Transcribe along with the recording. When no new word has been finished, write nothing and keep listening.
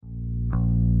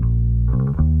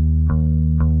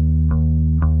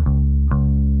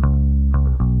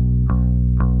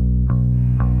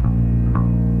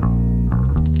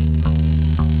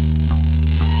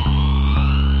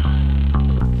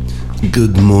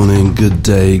Good morning, good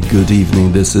day, good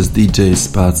evening. This is DJ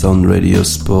Spats on Radio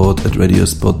Sport at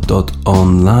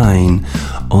radiosport.online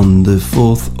on the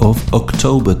 4th of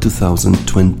October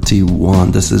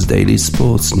 2021. This is Daily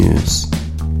Sports News.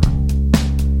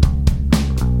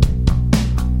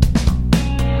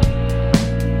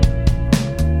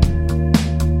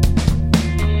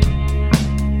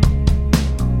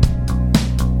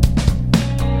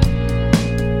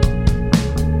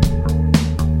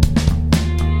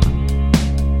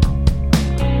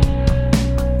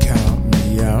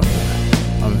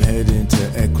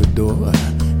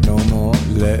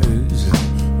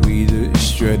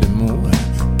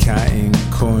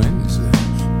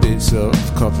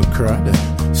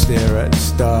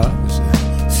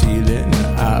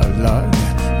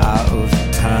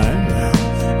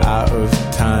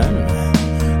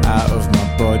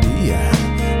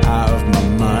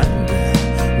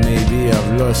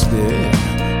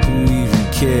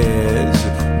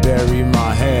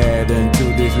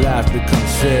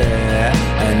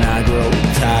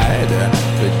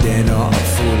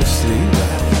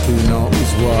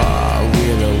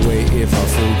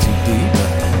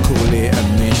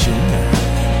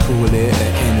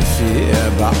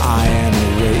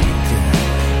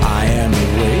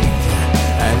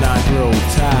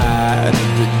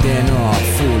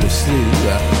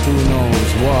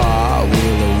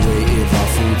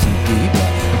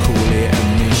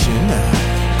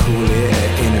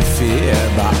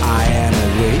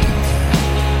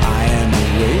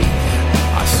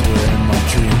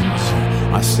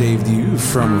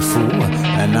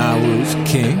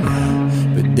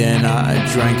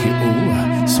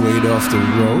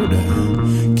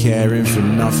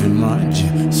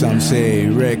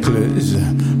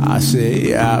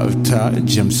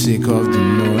 I'm sick of the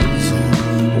noise.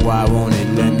 Why won't it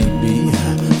let me be?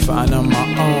 Find on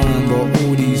my own, but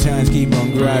all these hands keep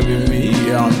on grabbing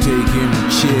me. I'm taking a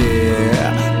chair,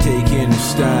 taking a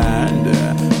stand,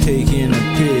 taking a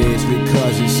piss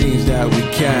because it seems that we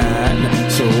can.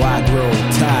 So I grow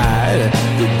tired,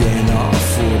 but then I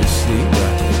fall asleep.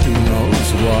 Who knows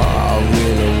what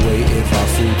will await if I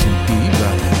fall too deep?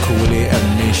 Call it a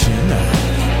mission,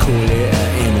 call it an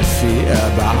interfere,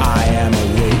 but I am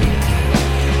awake.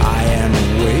 I am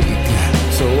awake,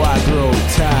 so I grow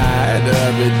tired,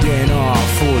 but then I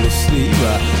fall asleep.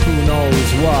 Who knows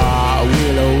why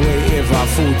will await if I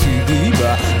fall too deep?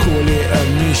 Call it a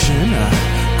mission,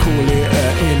 call it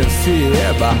an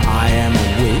interfere, but I am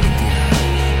awake.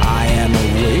 I am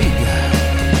awake.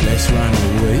 Let's run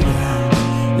away.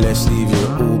 Let's leave it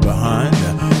all behind.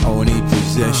 Only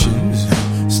possessions,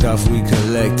 stuff we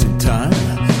collect in time.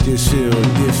 Just feel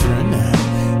different,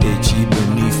 itchy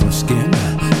beneath my skin.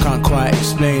 Can't quite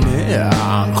explain it,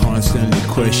 I'm constantly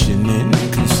questioning.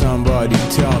 Can somebody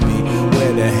tell me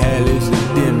where the hell is the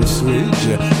dimmer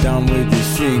switch? Done with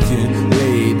this thinking,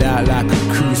 laid out like a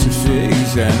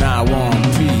crucifix. And I want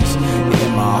peace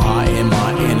in my heart, in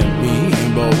my inner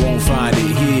being, but won't find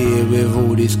it here with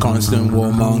all this constant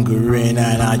warmongering.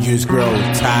 And I just grow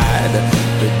tired,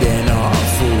 but then I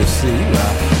fall asleep.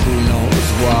 Who knows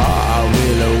why I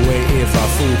will await if I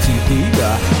fall too deep?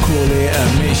 Call it a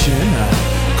mission,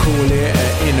 call it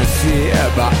an interfere,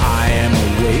 but I am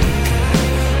awake.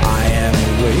 I am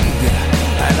awake,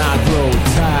 and I grow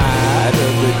tired,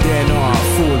 but then I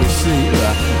fall asleep.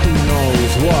 Who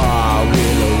knows why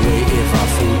we'll await if I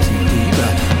fall too deep?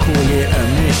 Call it a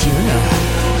mission,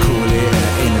 call it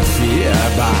an interfere,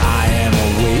 but I am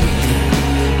awake.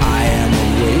 I am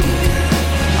awake.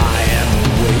 I am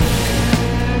awake.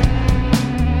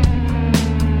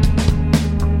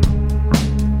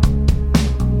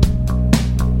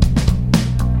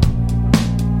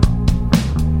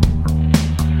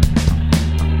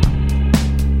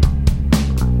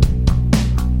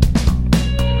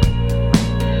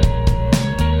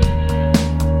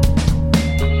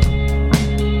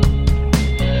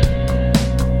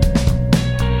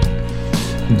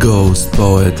 Ghost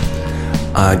poet.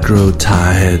 I grow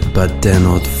tired but dare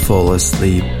not fall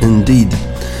asleep. Indeed,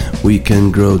 we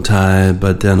can grow tired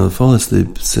but dare not fall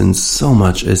asleep, since so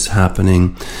much is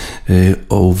happening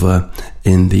over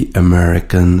in the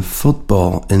American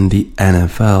football, in the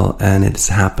NFL, and it's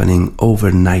happening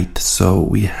overnight, so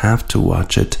we have to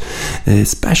watch it,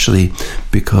 especially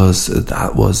because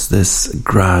that was this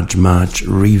grudge match,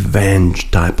 revenge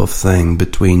type of thing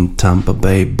between Tampa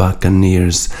Bay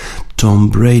Buccaneers Tom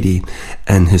Brady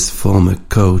and his former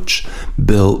coach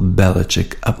Bill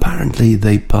Belichick. Apparently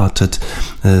they parted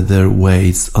their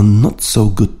ways on not so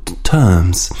good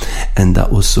terms, and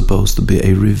that was supposed to be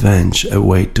a revenge, a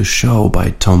way to show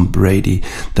by Tom Brady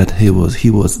that he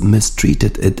was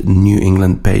mistreated at New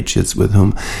England Patriots, with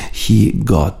whom he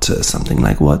got something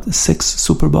like 6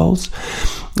 Super Bowls,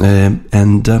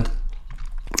 and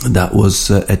that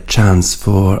was a chance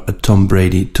for Tom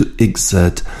Brady to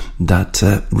exert that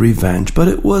revenge. But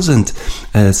it wasn't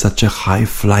such a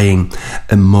high-flying,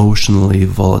 emotionally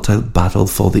volatile battle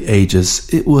for the ages.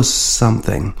 It was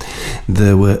something.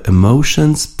 There were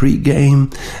emotions pre-game,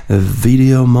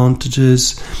 video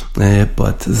montages,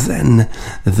 but then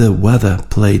the weather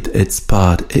played its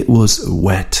part. It was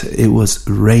wet. It was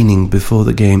raining before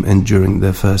the game and during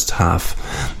the first half.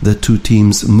 The two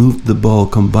teams moved the ball,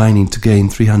 combining to gain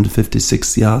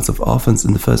 356 yards of offense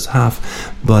in the first half,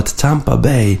 but Tampa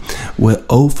Bay were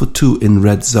 0 for 2 in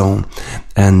red zone,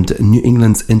 and New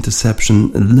England's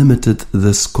interception limited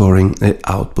the scoring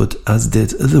output, as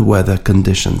did the weather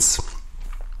conditions.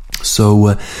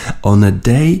 So on a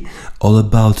day all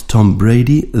about Tom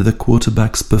Brady, the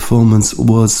quarterback's performance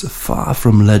was far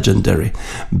from legendary.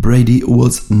 Brady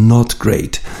was not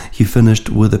great. He finished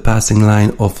with a passing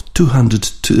line of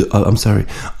 22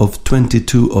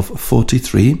 of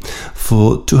 43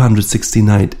 for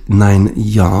 269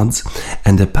 yards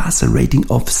and a passer rating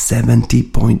of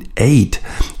 70.8.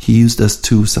 He used us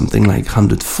to something like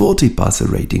 140 passer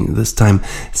rating, this time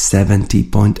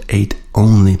 70.8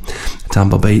 only.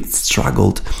 Tampa Bay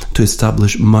struggled to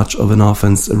establish much of an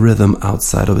offense rhythm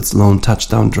outside of its lone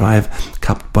touchdown drive,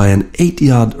 capped by an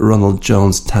 8-yard Ronald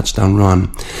Jones touchdown run.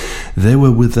 They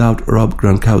were without Rob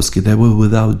Gronkowski, they were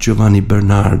without Giovanni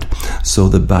Bernard, so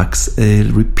the Bucs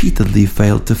repeatedly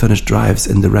failed to finish drives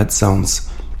in the red zones.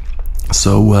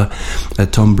 So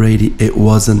Tom Brady, it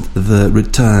wasn't the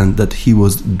return that he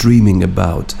was dreaming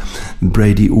about.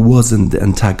 Brady wasn't the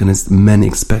antagonist many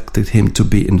expected him to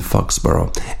be in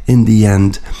Foxborough. In the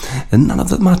end, none of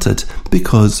that mattered,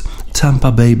 because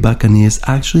Tampa Bay Buccaneers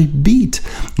actually beat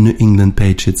New England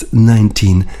Patriots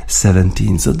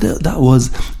 19-17. So that was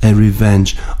a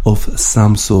revenge of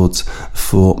some sorts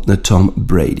for Tom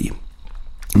Brady.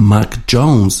 Mac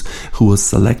Jones, who was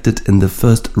selected in the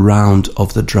first round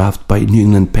of the draft by New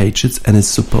England Patriots and is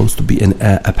supposed to be an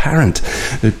heir apparent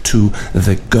to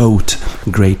the GOAT,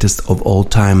 greatest of all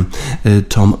time,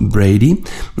 Tom Brady.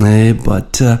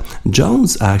 But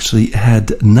Jones actually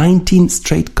had 19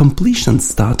 straight completions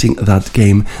starting that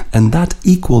game, and that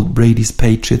equaled Brady's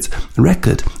Patriots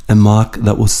record, a mark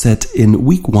that was set in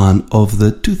week 1 of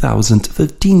the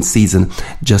 2015 season,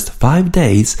 just 5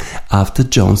 days after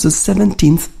Jones's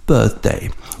 17th birthday.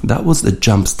 That was the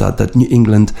jumpstart that New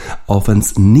England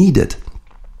offense needed,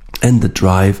 and the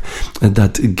drive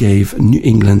that gave New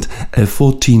England a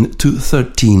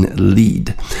 14-13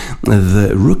 lead.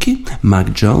 The rookie,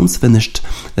 Mac Jones, finished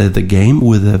the game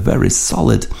with a very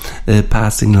solid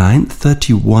passing line,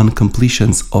 31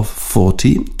 completions of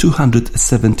 40,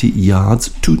 270 yards,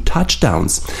 2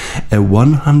 touchdowns, a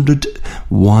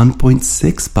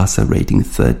 101.6 passer rating,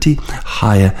 30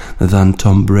 higher than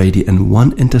Tom Brady, and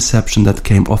 1 interception that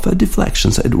came off a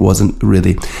deflection, so it wasn't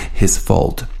really his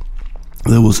fault.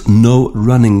 There was no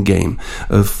running game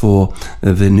for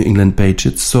the New England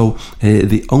Patriots, so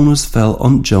the onus fell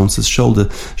on Jones's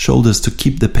shoulders to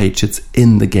keep the Patriots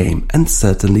in the game, and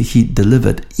certainly he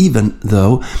delivered, even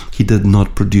though he did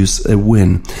not produce a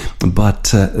win. But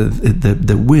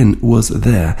the win was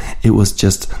there. It was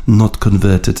just not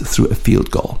converted through a field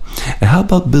goal. How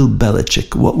about Bill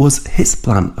Belichick? What was his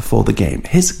plan for the game?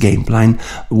 His game plan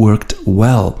worked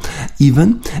well,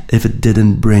 even if it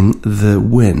didn't bring the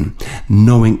win.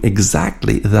 Knowing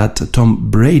exactly that Tom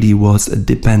Brady was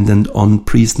dependent on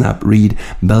pre-snap read,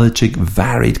 Belichick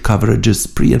varied coverages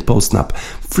pre- and post-snap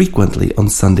frequently on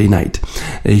Sunday night.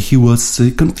 He was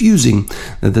confusing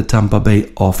the Tampa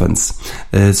Bay offense.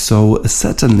 So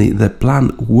certainly the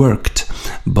plan worked,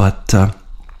 but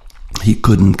he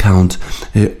couldn't count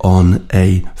on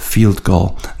a field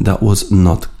goal that was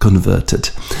not converted.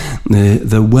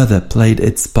 The weather played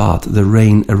its part. The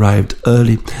rain arrived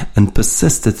early and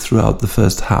persisted throughout the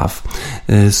first half.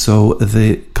 So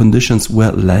the conditions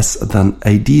were less than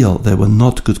ideal. They were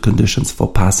not good conditions for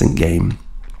passing game.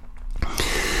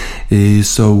 In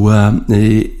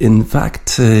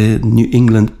fact, New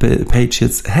England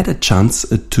Patriots had a chance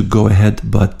to go ahead,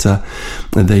 but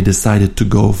they decided to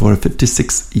go for a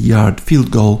 56-yard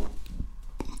field goal.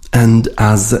 And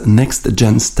as Next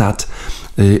Gen Stat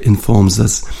informs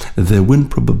us, the win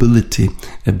probability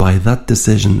by that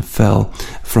decision fell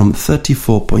from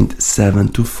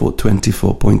 34.7 to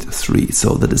 24.3.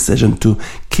 So the decision to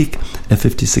kick a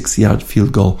 56-yard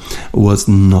field goal was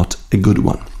not a good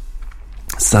one.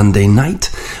 Sunday night,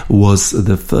 was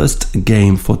the first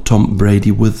game for Tom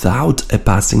Brady without a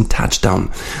passing touchdown.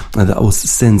 That was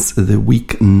since the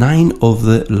week 9 of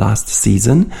the last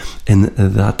season. In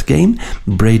that game,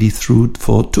 Brady threw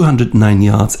for 209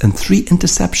 yards and 3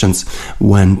 interceptions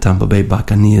when Tampa Bay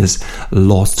Buccaneers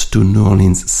lost to New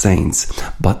Orleans Saints.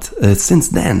 But since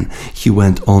then, he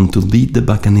went on to lead the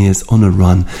Buccaneers on a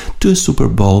run to a Super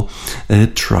Bowl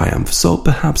triumph. So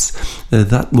perhaps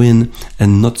that win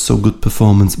and not so good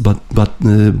performance, but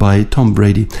by Tom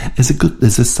Brady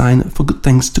is a sign for good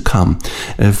things to come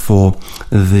for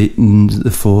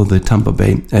the Tampa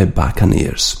Bay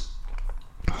Buccaneers.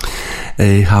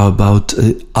 How about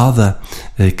other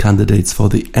candidates for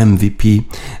the MVP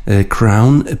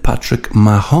crown? Patrick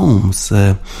Mahomes.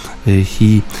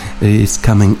 He is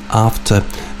coming after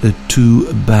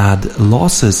 2 bad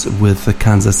losses with the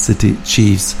Kansas City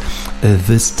Chiefs.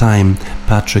 This time,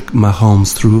 Patrick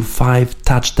Mahomes threw 5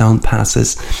 touchdown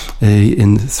passes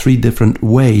in 3 different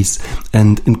ways,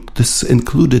 and this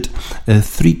included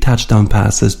 3 touchdown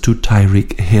passes to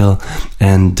Tyreek Hill,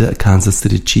 and Kansas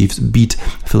City Chiefs beat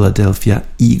Philadelphia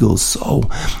Eagles. So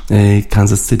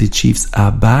Kansas City Chiefs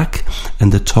are back,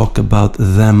 and the talk about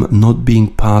them not being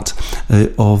part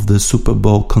of the Super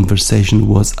Bowl conversation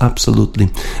was absolutely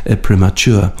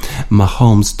premature.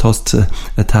 Mahomes tossed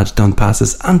touchdown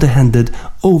passes underhanded,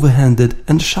 overhanded,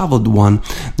 and shoveled one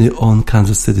on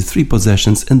Kansas City 3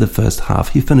 possessions in the first half.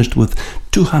 He finished with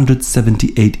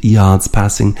 278 yards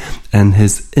passing, and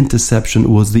his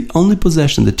interception was the only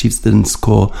possession the Chiefs didn't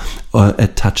score a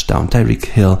touchdown. Tyreek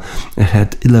Hill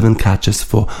had 11 catches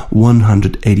for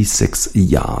 186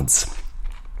 yards.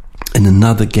 In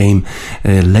another game,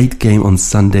 a late game on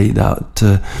Sunday,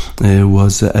 that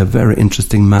was a very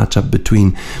interesting matchup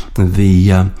between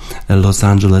the Los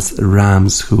Angeles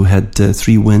Rams, who had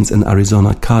 3 wins, and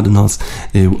Arizona Cardinals,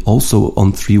 also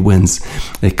on 3 wins.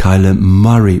 Kyler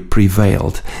Murray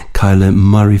prevailed. Kyler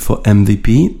Murray for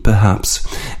MVP, perhaps.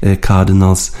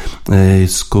 Cardinals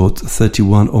scored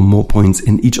 31 or more points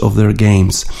in each of their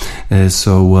games.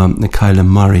 So Kyler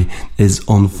Murray is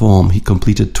on form. He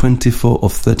completed 24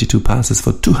 of 32 passes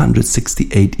for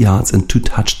 268 yards and 2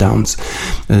 touchdowns.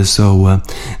 So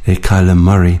Kyler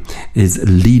Murray is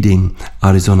leading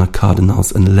Arizona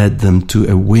Cardinals and led them to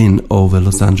a win over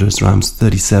Los Angeles Rams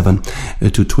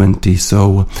 37-20.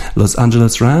 So Los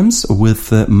Angeles Rams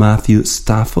with Matthew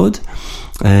Stafford.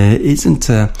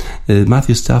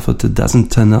 Matthew Stafford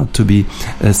doesn't turn out to be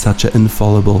such an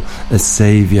infallible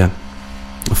savior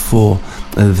for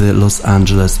the Los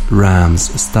Angeles Rams.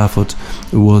 Stafford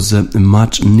was a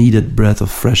much needed breath of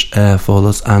fresh air for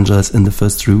Los Angeles in the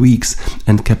first 3 weeks,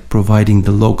 and kept providing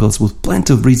the locals with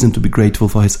plenty of reason to be grateful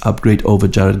for his upgrade over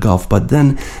Jared Goff. But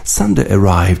then Sunday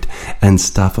arrived, and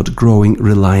Stafford growing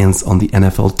reliance on the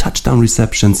NFL touchdown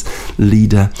receptions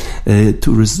leader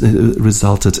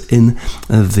resulted in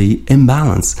the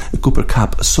imbalance. Cooper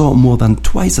Kupp saw more than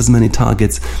twice as many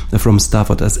targets from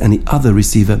Stafford as any other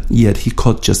receiver, yet he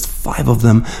caught just 5 of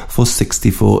them for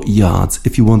 64 yards.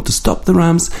 If you want to stop the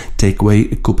Rams, take away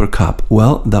Cooper Kupp.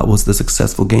 Well, that was the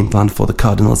successful game plan for the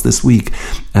Cardinals this week,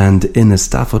 and in a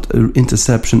Stafford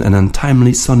interception, an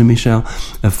untimely Sonny Michel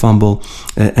fumble,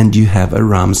 and you have a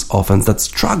Rams offense that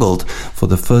struggled for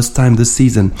the first time this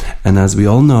season. And as we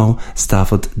all know,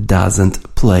 Stafford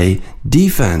doesn't play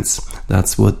defense.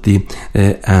 That's what the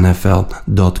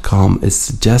NFL.com is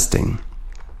suggesting.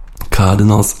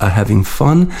 Cardinals are having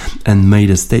fun and made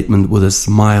a statement with a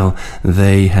smile.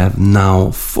 They have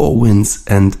now 4 wins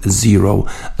and 0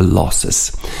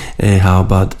 losses. How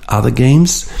about other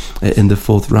games? In the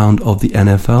 4th round of the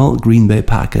NFL, Green Bay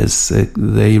Packers,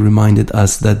 they reminded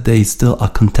us that they still are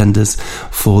contenders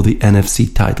for the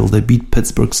NFC title. They beat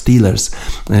Pittsburgh Steelers.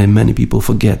 Many people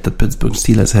forget that Pittsburgh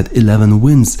Steelers had 11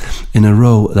 wins in a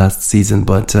row last season,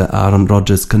 but Aaron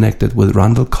Rodgers connected with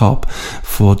Randall Cobb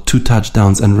for 2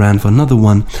 touchdowns and ran for another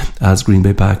one, as Green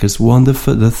Bay Packers won the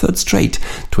 3rd straight,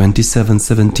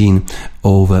 27-17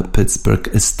 over Pittsburgh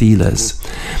Steelers.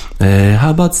 How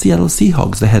about Seattle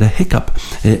Seahawks? They had a hiccup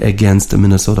against the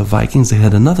Minnesota Vikings. They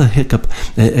had another hiccup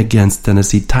against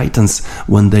Tennessee Titans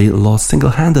when they lost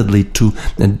single-handedly to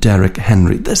Derrick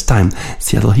Henry. This time,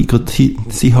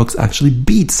 Seahawks actually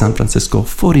beat San Francisco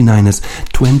 49ers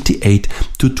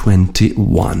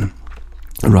 28-21.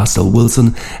 Russell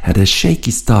Wilson had a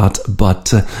shaky start,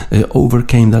 but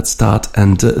overcame that start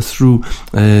and threw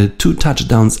 2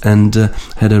 touchdowns and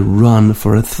had a run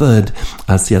for a 3rd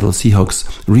as Seattle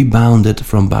Seahawks rebounded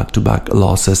from back-to-back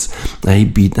losses. They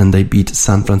beat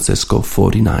San Francisco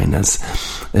 49ers.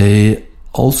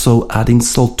 Also, adding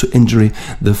salt to injury,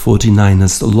 the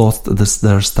 49ers lost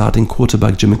their starting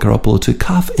quarterback Jimmy Garoppolo to a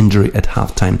calf injury at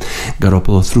halftime.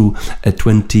 Garoppolo threw a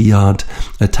 20-yard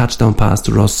touchdown pass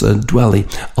to Ross Dwelly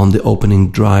on the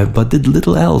opening drive, but did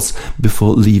little else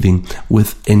before leaving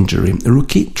with injury.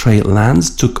 Rookie Trey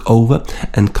Lance took over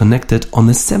and connected on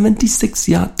a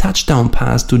 76-yard touchdown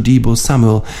pass to Deebo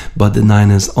Samuel, but the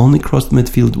Niners only crossed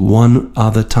midfield one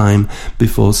other time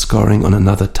before scoring on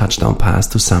another touchdown pass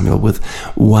to Samuel with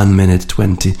 1 minute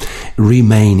 20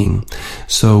 remaining.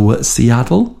 So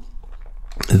Seattle,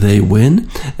 they win.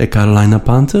 Carolina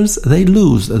Panthers, they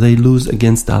lose. They lose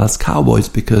against Dallas Cowboys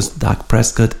because Dak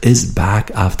Prescott is back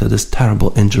after this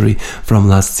terrible injury from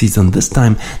last season. This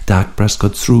time, Dak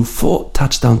Prescott threw 4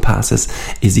 touchdown passes.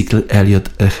 Ezekiel Elliott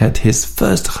had his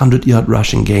first 100-yard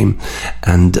rushing game,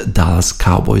 and Dallas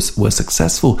Cowboys were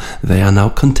successful. They are now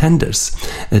contenders.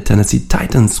 Tennessee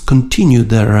Titans continue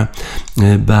their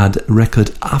bad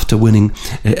record after winning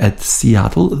at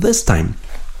Seattle. This time,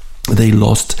 they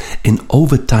lost in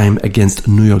overtime against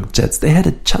New York Jets. They had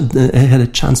a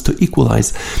chance to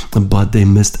equalize, but they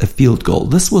missed a field goal.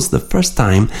 This was the first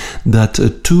time that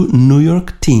 2 New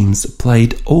York teams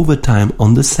played overtime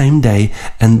on the same day,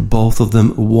 and both of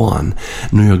them won.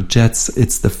 New York Jets,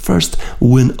 it's the first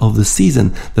win of the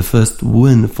season, the first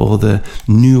win for the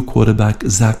new quarterback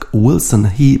Zach Wilson.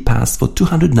 He passed for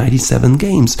 297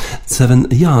 games,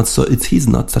 7 yards, so he's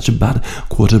not such a bad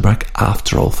quarterback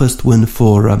after all. First win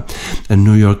for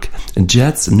New York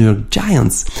Jets. New York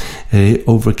Giants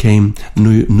overcame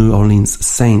New Orleans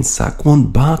Saints.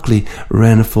 Saquon Barkley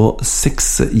ran for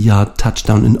 6-yard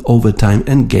touchdown in overtime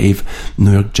and gave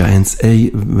New York Giants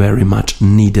a very much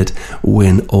needed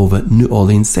win over New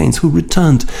Orleans Saints, who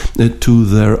returned to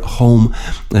their home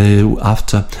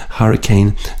after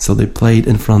hurricane. So they played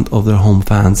in front of their home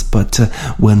fans, but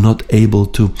were not able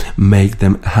to make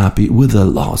them happy with a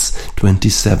loss,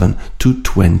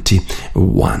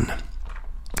 27-21.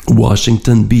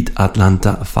 Washington beat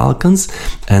Atlanta Falcons,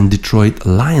 and Detroit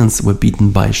Lions were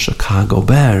beaten by Chicago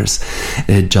Bears.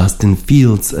 Justin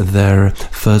Fields, their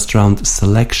first-round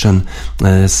selection,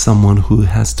 someone who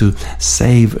has to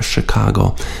save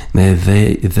Chicago.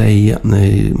 They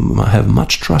have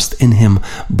much trust in him,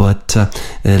 but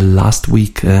last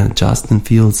week Justin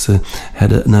Fields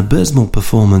had an abysmal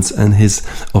performance, and his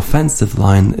offensive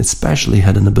line especially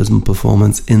had an abysmal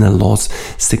performance in a loss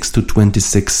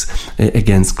 6-26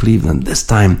 against Cleveland. This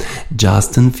time,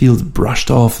 Justin Fields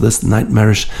brushed off this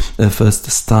nightmarish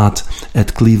first start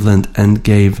at Cleveland and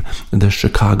gave the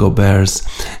Chicago Bears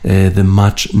the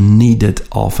much needed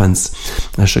offense.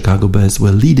 The Chicago Bears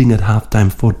were leading at halftime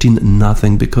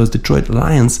 14-0 because Detroit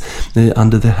Lions,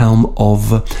 under the helm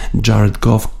of Jared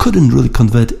Goff, couldn't really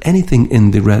convert anything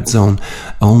in the red zone.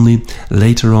 Only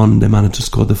later on they managed to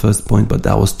score the first point, but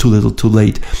that was too little too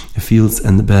late. Fields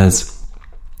and the Bears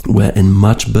were in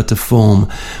much better form.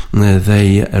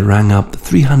 They rang up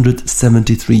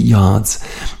 373 yards,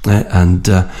 and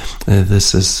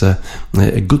this is a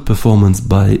good performance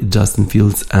by Justin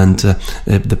Fields, and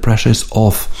the pressure is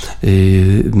off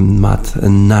Matt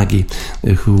Nagy,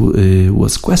 who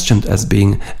was questioned as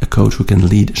being a coach who can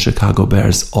lead Chicago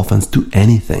Bears offense to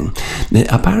anything.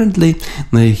 Apparently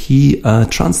he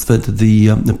transferred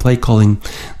the play calling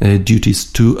duties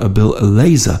to Bill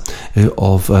Lazor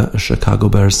of Chicago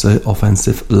Bears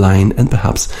offensive line, and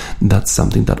perhaps that's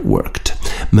something that worked.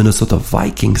 Minnesota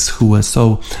Vikings, who were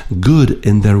so good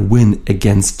in their win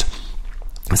against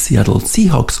Seattle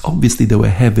Seahawks, obviously they were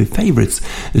heavy favorites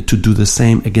to do the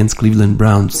same against Cleveland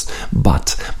Browns,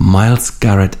 but Myles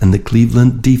Garrett and the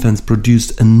Cleveland defense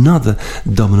produced another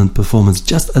dominant performance,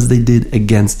 just as they did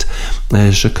against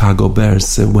Chicago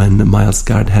Bears when Myles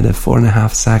Garrett had a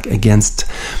 4.5 sack against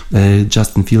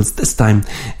Justin Fields. This time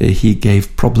he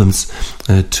gave problems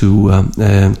to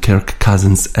Kirk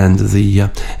Cousins and the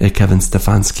Kevin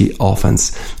Stefanski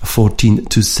offense.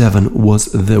 14-7 was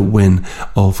the win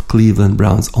of Cleveland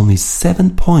Browns. Only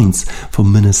 7 points for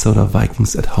Minnesota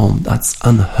Vikings at home. That's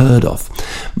unheard of.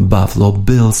 Buffalo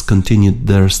Bills continued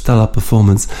their stellar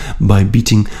performance by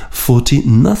beating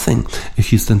 40-0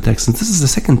 Houston Texans. This is the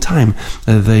second time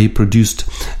they produced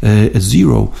a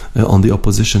 0 on the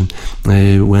opposition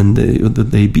when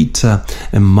they beat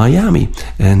Miami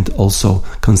and also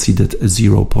conceded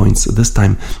 0 points. This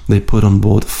time they put on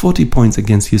board 40 points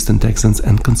against Houston Texans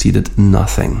and conceded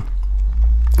nothing.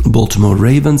 Baltimore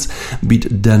Ravens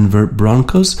beat Denver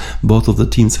Broncos. Both of the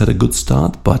teams had a good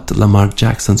start, but Lamar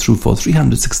Jackson threw for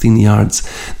 316 yards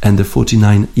and a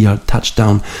 49-yard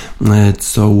touchdown.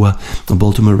 So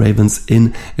Baltimore Ravens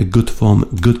in a good form,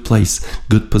 good place,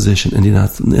 good position.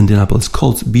 Indianapolis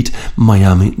Colts beat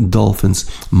Miami Dolphins.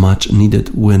 Much needed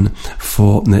win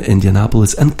for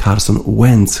Indianapolis, and Carson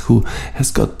Wentz, who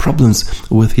has got problems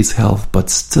with his health but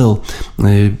still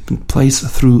plays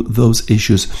through those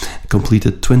issues,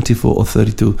 completed 24 or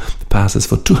 32 passes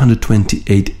for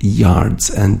 228 yards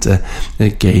and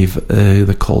gave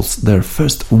the Colts their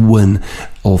first win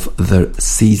of their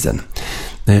season.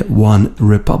 One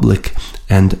Republic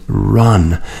and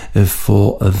run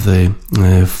for the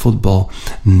football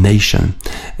nation,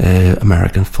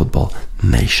 American football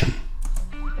nation.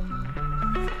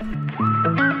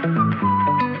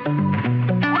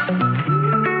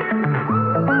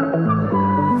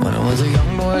 When I was a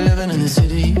young boy living in the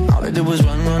city, all I did was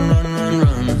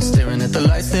run, staring at the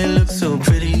lights, they look so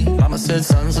pretty. Mama said,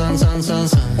 son,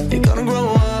 you're gonna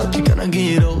grow up, you're gonna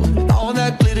get old. All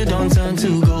that glitter don't turn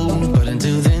to gold, but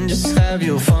until then, just have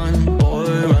your fun.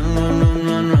 Boy, run.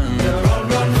 Yeah, run.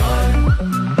 Run.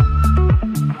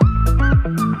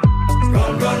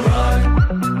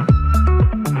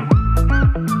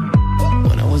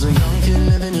 When I was a young kid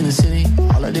living in the city,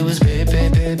 all I did was pay.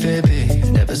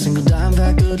 Never single dime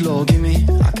back, good Lord, give me.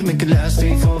 I can make it last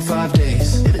 3, 4, 5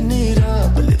 days. Living it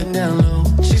up, but living down low.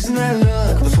 Chasing that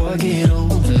luck before I get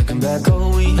old. Looking back,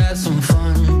 oh, we had some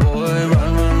fun. Boy,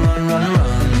 run.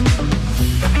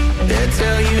 They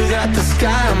tell you that the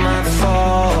sky might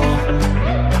fall.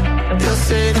 They'll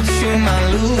say that you might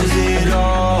lose it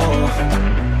all.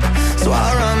 So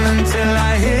I run until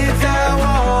I hit that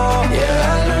wall.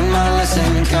 Yeah, I learned my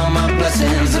lesson, count my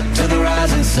blessings up to the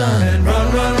rising sun. And run.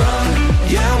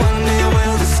 Yeah, one day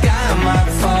will the sky might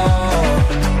fall.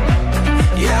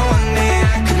 Yeah, one day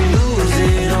I could lose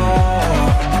it all.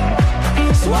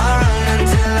 So I run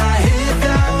until I hit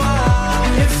that wall.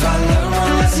 If I learn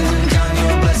one lesson, count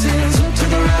your blessings up to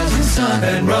the rising sun.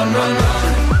 And run.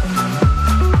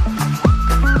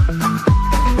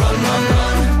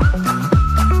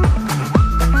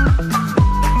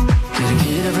 Didn't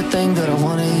get everything that I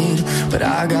wanted, but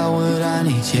I got what I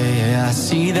need. Yeah, I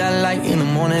see that light in the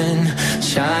morning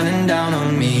shining down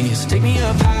on me. So take me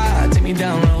up high, take me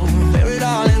down low, bear it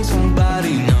all and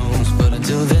somebody knows. But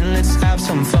until then, let's have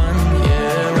some fun.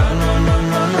 Yeah, run.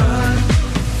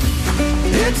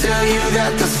 They tell you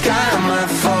that the sky might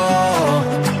fall.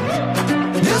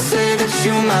 They'll say that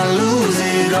you might lose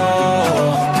it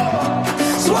all.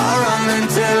 So I run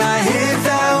until I hit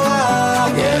that wall.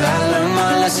 Yeah, I learned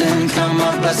my lesson, count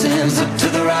my blessings up to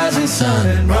the rising sun.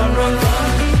 And run.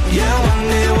 Yeah, one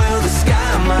day will the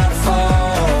sky might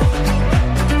fall.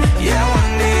 Yeah,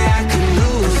 one day I could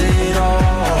lose it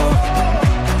all.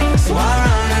 So I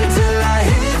run until I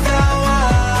hit that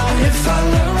wall. If I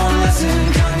learn one lesson,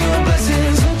 count your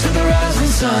blessings up to the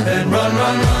rising sun. And run.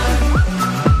 Run.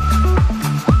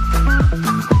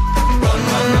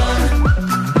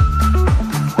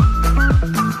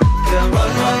 Yeah,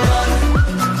 run.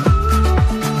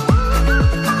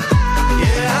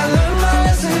 Yeah, I learned my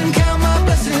lesson, count my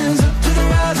blessings up to the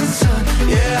rising sun.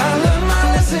 Yeah, I learned my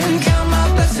lesson, count my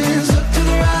blessings up to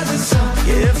the rising sun.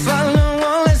 Yeah, if I learn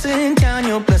one lesson, count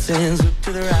your blessings up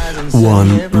to the rising sun.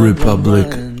 One Republic,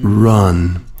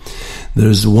 run.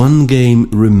 There's one game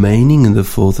remaining in the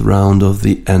fourth round of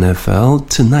the NFL.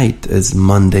 Tonight is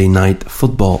Monday Night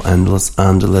Football, and Los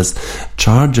Angeles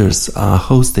Chargers are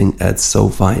hosting at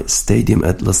SoFi Stadium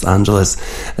at Los Angeles,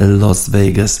 Las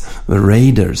Vegas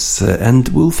Raiders. And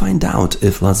we'll find out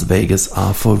if Las Vegas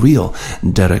are for real.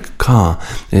 Derek Carr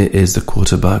is the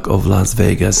quarterback of Las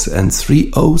Vegas, and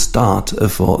 3-0 start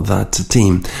for that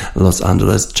team. Los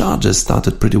Angeles Chargers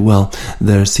started pretty well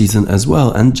their season as well,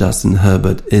 and Justin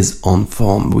Herbert is on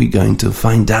form. We're going to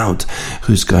find out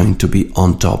who's going to be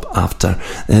on top after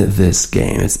this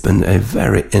game. It's been a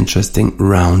very interesting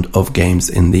round of games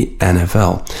in the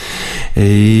NFL,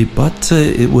 but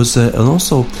it was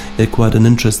also quite an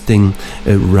interesting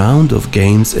round of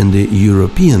games in the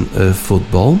European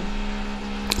football.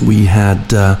 We had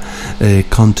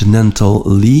continental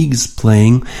leagues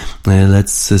playing.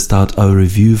 Let's start our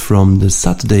review from the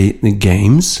Saturday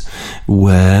games,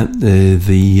 where the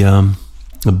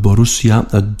Borussia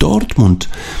Dortmund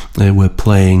were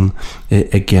playing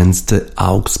against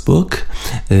Augsburg.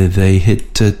 They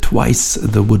hit twice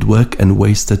the woodwork and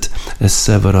wasted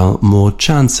several more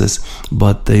chances,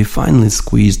 but they finally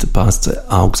squeezed past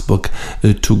Augsburg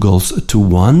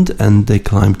 2-1, and they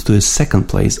climbed to second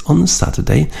place on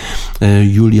Saturday.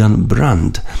 Julian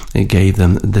Brandt gave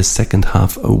them the second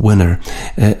half winner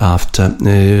after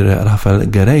Rafael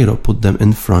Guerreiro put them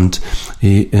in front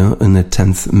in the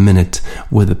 10th minute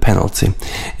with a penalty.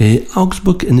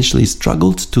 Augsburg initially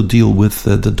struggled to deal with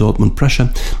the Dortmund pressure,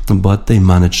 but they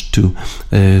managed to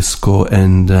score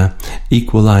an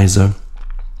equalizer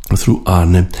through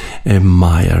Arne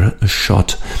Meyer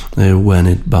shot when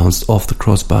it bounced off the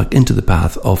crossbar into the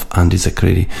path of Andy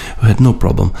Zakriri, who had no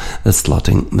problem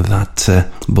slotting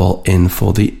that ball in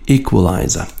for the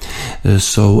equalizer.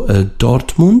 So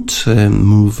Dortmund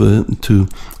move to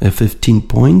 15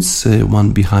 points,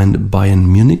 one behind Bayern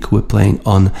Munich. We're playing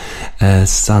on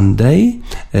Sunday.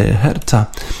 Hertha,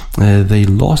 they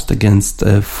lost against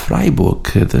Freiburg.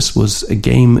 This was a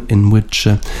game in which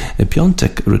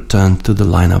Piontek returned to the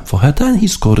lineup for Hertha, and he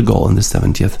scored a goal in the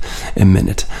 70th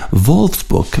minute.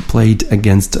 Wolfsburg played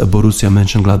against Borussia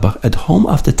Mönchengladbach at home.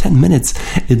 After 10 minutes,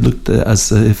 it looked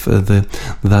as if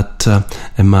that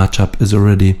matchup is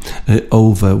already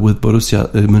over, with Borussia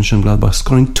Mönchengladbach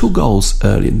scoring 2 goals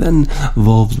early. Then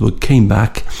Wolfsburg came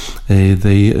back.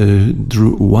 They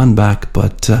drew 1 back,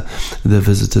 but the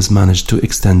visitors managed to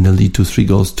extend the lead to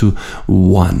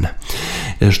 3-1.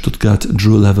 Stuttgart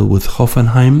drew level with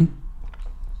Hoffenheim.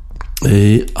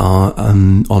 Are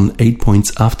on 8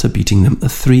 points after beating them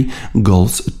 3-1.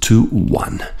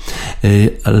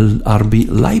 RB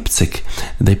Leipzig,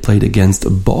 they played against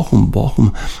Bochum.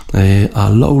 Bochum are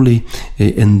lowly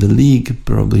in the league,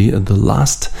 probably the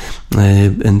last,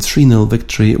 and 3-0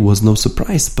 victory was no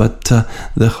surprise, but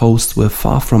the hosts were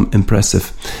far from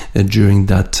impressive during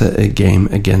that game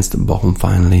against Bochum.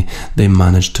 Finally, they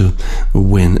managed to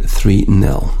win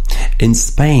 3-0. In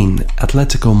Spain,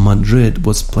 Atletico Madrid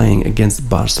was playing against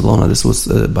Barcelona. This was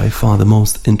by far the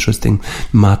most interesting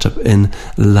matchup in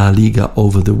La Liga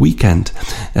over the weekend.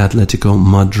 Atletico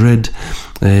Madrid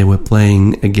were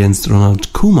playing against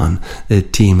Ronald Koeman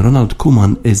team. Ronald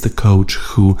Koeman is the coach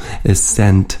who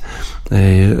sent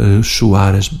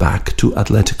Suarez back to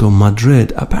Atletico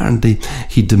Madrid. Apparently,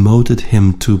 he demoted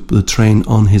him to train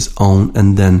on his own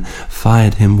and then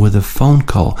fired him with a phone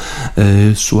call.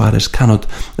 Suarez cannot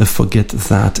forget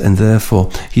that, and therefore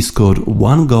he scored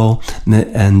 1 goal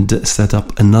and set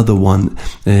up another one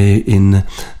in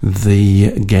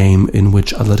the game in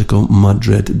which Atletico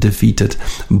Madrid defeated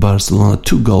Barcelona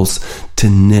 2-0.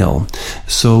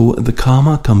 So the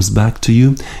karma comes back to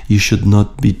you. You should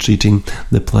not be treating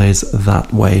the players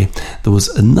that way. There was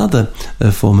another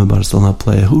former Barcelona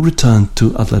player who returned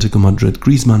to Atletico Madrid,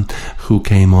 Griezmann, who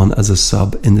came on as a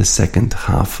sub in the second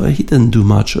half. He didn't do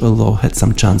much, although had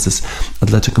some chances.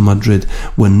 Atletico Madrid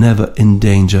were never in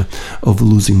danger of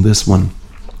losing this one.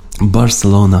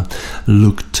 Barcelona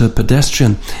looked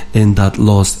pedestrian in that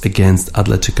loss against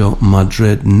Atletico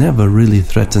Madrid. Never really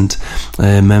threatened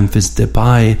Memphis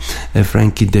Depay,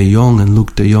 Frankie de Jong and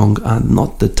Luke de Jong are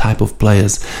not the type of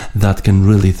players that can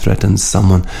really threaten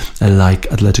someone like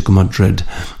Atletico Madrid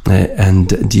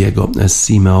and Diego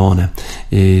Simeone.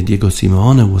 Diego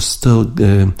Simeone was still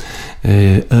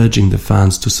urging the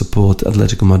fans to support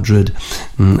Atletico Madrid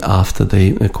after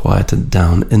they quieted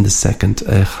down in the second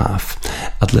half.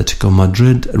 Atletico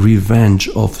Madrid revenge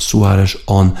of Suarez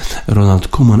on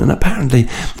Ronald Koeman, and apparently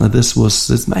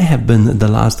this may have been the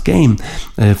last game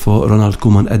for Ronald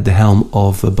Koeman at the helm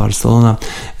of Barcelona.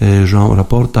 Joan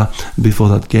Laporta before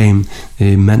that game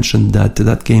mentioned that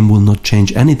that game will not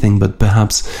change anything, but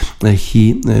perhaps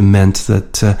he meant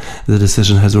that the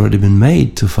decision has already been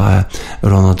made to fire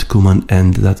Ronald Koeman,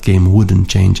 and that game wouldn't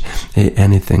change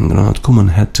anything. Ronald Koeman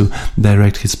had to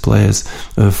direct his players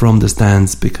from the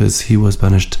stands because he was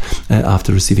punished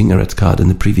after receiving a red card in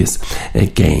the previous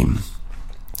game.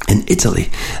 In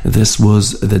Italy, this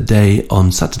was the day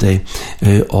on Saturday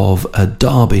of a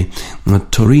derby, a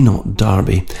Torino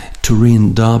derby.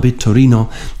 Torino,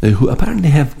 who apparently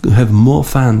have more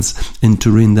fans in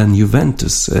Turin than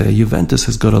Juventus. Juventus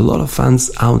has got a lot of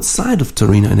fans outside of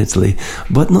Torino in Italy,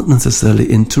 but not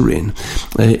necessarily in Turin.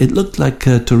 It looked like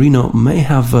Torino may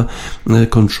have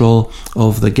control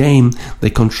of the game. They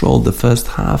controlled the first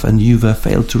half, and Juve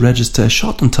failed to register a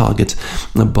shot on target,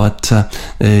 but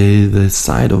the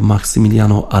side of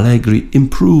Massimiliano Allegri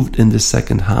improved in the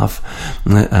second half,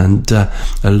 and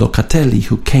Locatelli,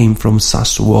 who came from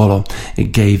Sassuolo,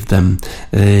 Sassuolo gave them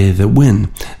the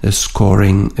win,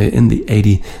 scoring in the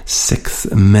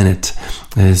 86th minute.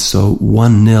 So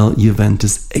 1-0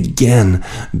 Juventus again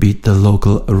beat the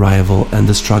local rival, and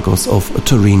the struggles of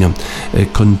Torino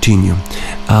continue.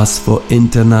 As for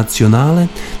Internazionale,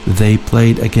 they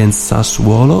played against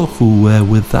Sassuolo, who were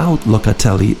without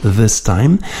Locatelli this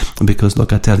time, because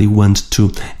Locatelli went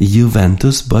to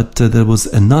Juventus, but there was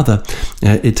another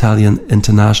Italian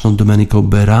international, Domenico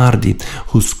Berardi,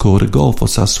 who scored a goal for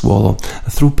Sassuolo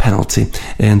through penalty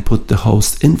and put the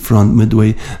host in front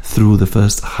midway through the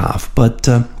first half. But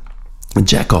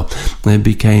Dzeko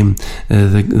became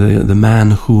the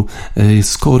man who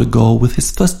scored a goal with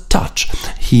his first touch.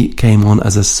 He came on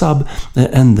as a sub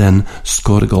and then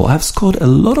scored a goal. I've scored a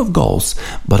lot of goals,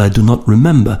 but I do not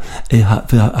remember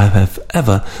I have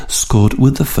ever scored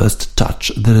with the first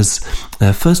touch. There is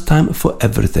a first time for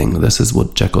everything. This is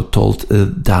what Dzeko told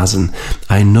Dazen.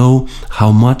 I know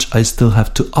how much I still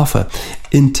have to offer.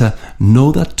 Inter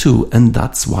know that too, and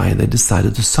that's why they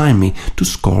decided to sign me to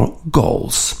score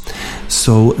goals.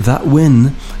 So that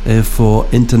win for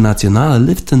Internazionale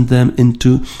lifted them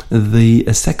into the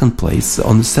second place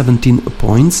on 17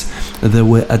 points. They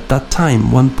were at that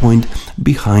time 1 point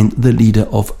behind the leader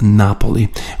of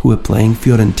Napoli, who were playing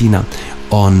Fiorentina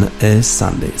on a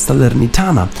Sunday.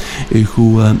 Salernitana,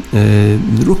 who were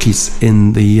rookies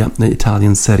in the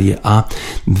Italian Serie A,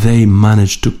 they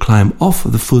managed to climb off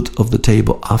the foot of the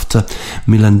table after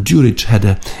Milan Djuric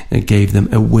gave them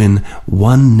a win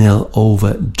 1-0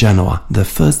 over Genoa, the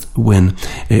first win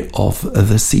of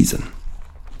the season.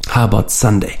 How about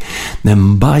Sunday?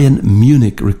 Then Bayern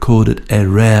Munich recorded a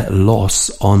rare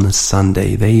loss on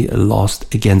Sunday. They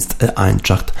lost against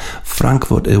Eintracht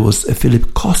Frankfurt. It was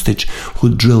Filip Kostic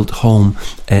who drilled home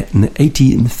an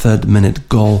 83rd minute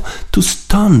goal to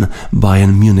stun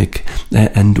Bayern Munich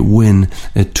and win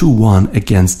 2-1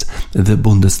 against the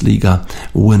Bundesliga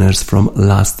winners from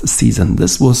last season.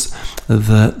 This was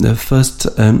the first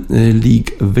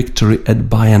league victory at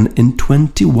Bayern in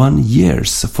 21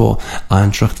 years for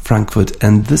Eintracht Frankfurt,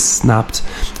 and this snapped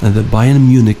the Bayern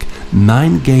Munich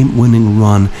 9-game winning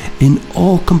run in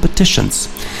all competitions.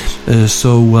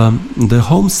 So the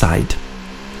home side,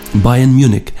 Bayern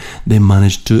Munich, they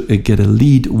managed to get a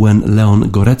lead when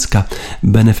Leon Goretzka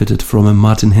benefited from a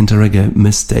Martin Hinteregger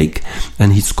mistake,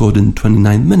 and he scored in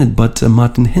 29th minute, but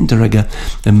Martin Hinteregger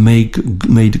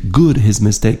made good his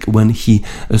mistake when he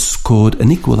scored an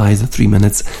equalizer 3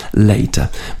 minutes later.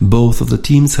 Both of the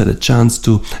teams had a chance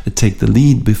to take the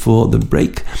lead before the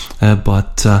break,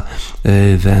 but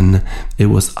then it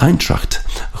was Eintracht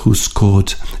who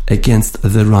scored against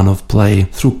the run of play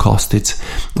through Kostic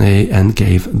and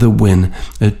gave the win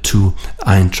to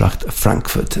Eintracht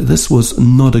Frankfurt. This was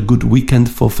not a good weekend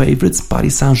for favourites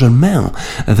Paris Saint-Germain.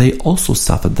 They also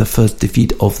suffered the first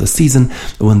defeat of the season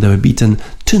when they were beaten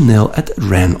 2-0 at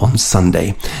Rennes on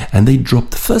Sunday, and they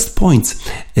dropped first points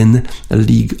in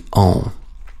Ligue 1.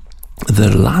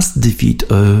 Their last defeat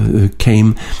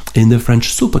came in the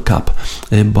French Super Cup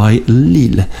by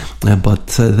Lille, but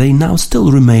they now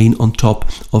still remain on top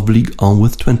of Ligue 1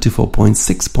 with 24 points,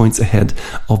 6 points ahead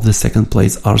of the second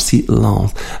place RC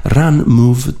Lens. Rennes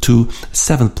moved to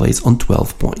 7th place on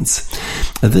 12 points.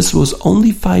 This was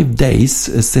only 5 days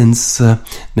since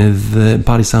the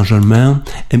Paris Saint-Germain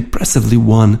impressively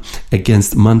won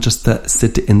against Manchester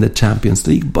City in the Champions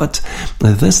League, but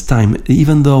this time,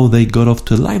 even though they got off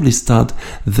to a lively start,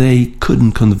 they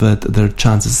couldn't convert their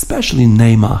chances. Especially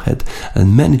Neymar had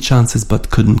many chances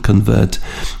but couldn't convert.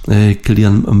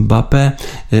 Kylian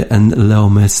Mbappe and Leo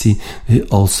Messi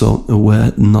also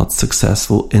were not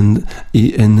successful in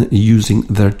using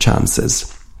their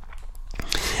chances.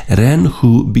 Rennes,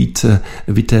 who beat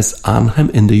Vitesse Arnhem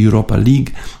in the Europa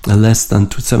League less than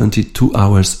 72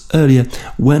 hours earlier,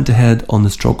 went ahead on the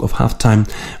stroke of halftime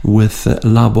with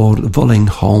Laborde volleying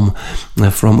home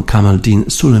from Kamaldeen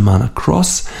Suleiman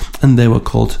cross, and they were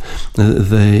caught.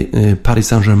 The Paris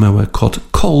Saint-Germain were caught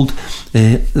cold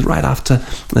right after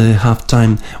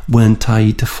halftime when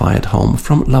Tait fired home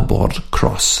from Laborde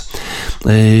cross.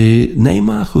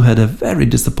 Neymar, who had a very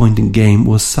disappointing game,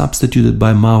 was substituted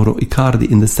by Mauro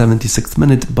Icardi in the 76th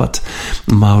minute, but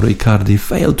Mauro Icardi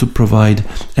failed to provide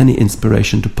any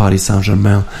inspiration to Paris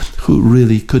Saint-Germain, who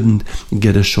really couldn't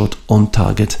get a shot on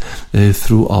target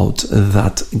throughout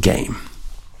that game.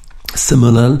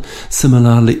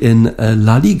 Similarly in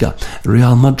La Liga,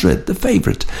 Real Madrid, the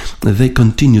favorite, they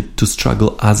continued to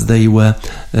struggle as they were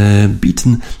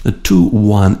beaten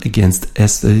 2-1 against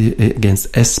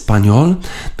Espanyol.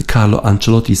 Carlo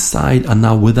Ancelotti's side are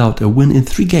now without a win in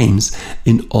 3 games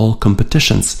in all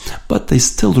competitions, but they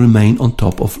still remain on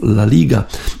top of La Liga,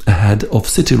 ahead of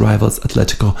city rivals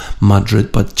Atletico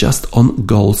Madrid, but just on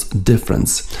goals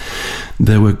difference.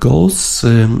 There were goals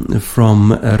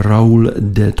from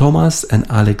Raúl de Tomás and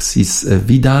Alexis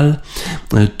Vidal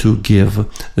to give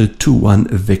a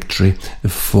 2-1 victory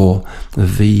for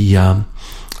the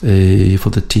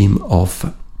team of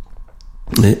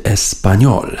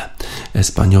Espanyol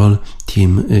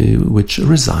team, which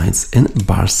resides in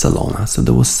Barcelona. So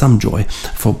there was some joy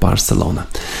for Barcelona.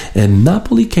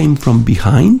 Napoli came from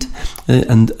behind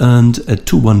and earned a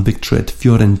 2-1 victory at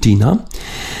Fiorentina.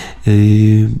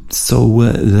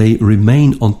 So they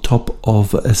remain on top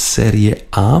of Serie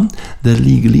A. The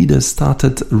league leaders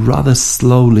started rather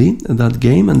slowly that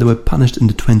game, and they were punished in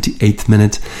the 28th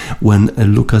minute when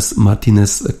Lucas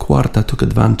Martinez Quarta took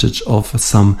advantage of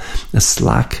some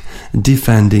slack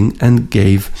defending and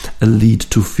gave a lead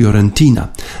to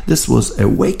Fiorentina. This was a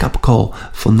wake-up call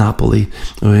for Napoli,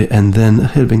 and then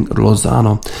Hirving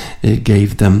Lozano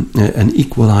gave them an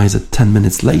equalizer 10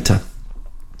 minutes later,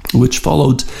 which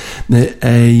followed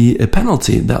a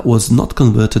penalty that was not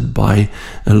converted by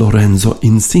Lorenzo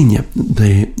Insigne.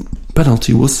 The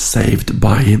penalty was saved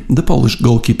by the Polish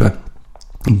goalkeeper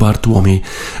Bartłomiej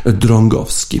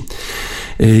Drągowski.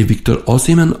 Victor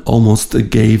Osimhen almost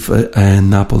gave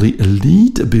Napoli a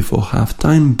lead before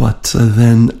halftime, but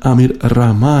then Amir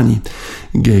Rahmani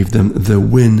gave them the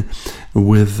win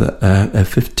with a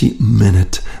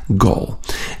 50-minute goal.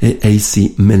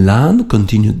 AC Milan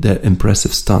continued their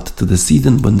impressive start to the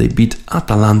season when they beat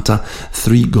Atalanta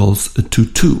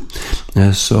 3-2.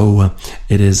 So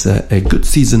it is a good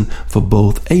season for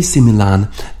both AC Milan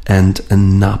and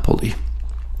Napoli.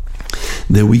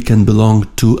 The weekend belonged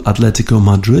to Atletico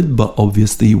Madrid, but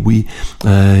obviously we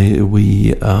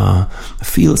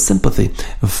feel sympathy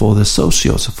for the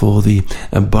socios, for the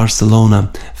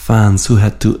Barcelona fans who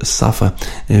had to suffer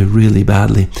really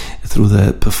badly through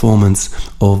the performance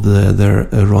of their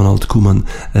Ronald Koeman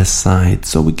side.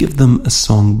 So we give them a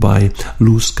song by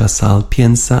Luz Casal,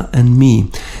 Piensa en mí.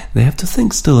 They have to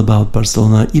think still about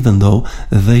Barcelona, even though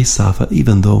they suffer,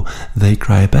 even though they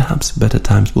cry. Perhaps better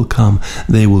times will come.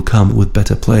 They will come with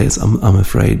better players, I'm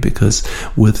afraid, because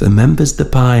with Memphis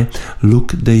Depay,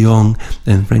 Luke de Jong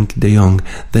and Frank de Jong,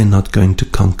 they're not going to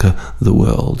conquer the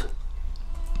world.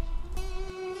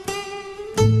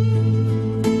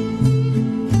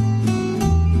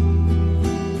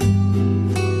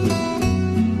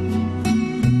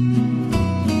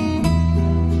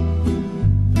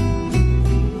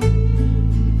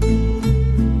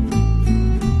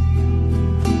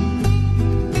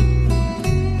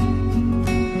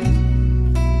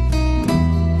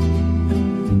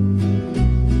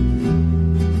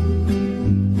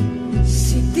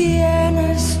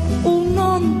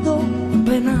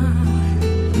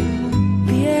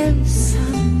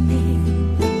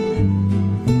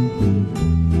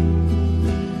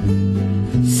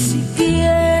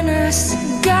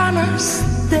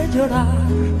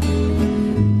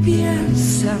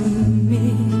 Piensa en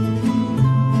mí.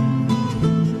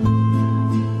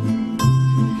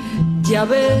 Ya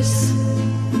ves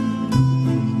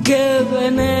que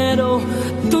venero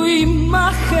tu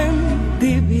imagen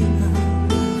divina,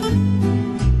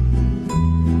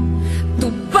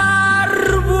 tu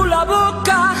párvula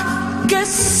boca que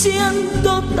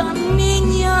siendo tan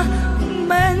niña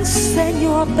me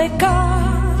enseñó a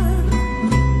pecar.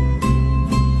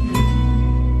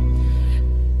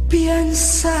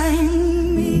 Piensa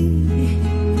en mí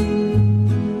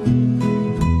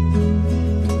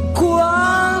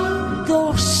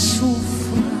cuando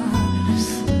sufras,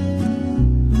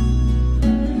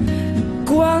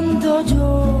 cuando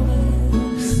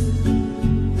llores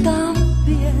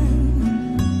también.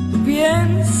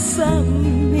 Piensa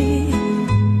en mí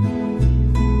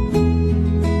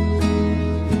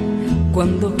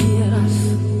cuando quieras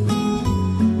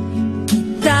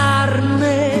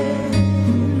quitarme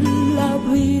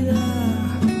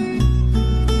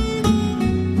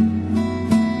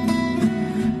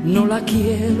no la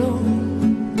quiero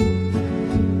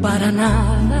para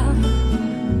nada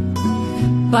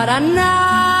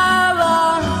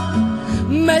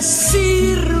me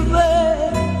sirve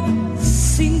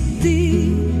sin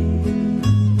ti.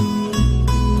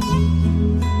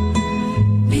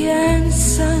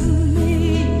 Piensa en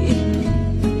mí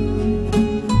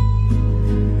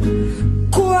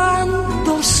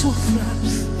cuando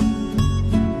sufras,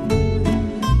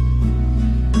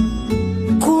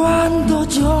 cuando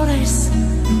llores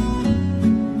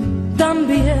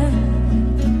también.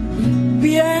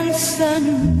 Piensa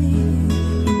en mí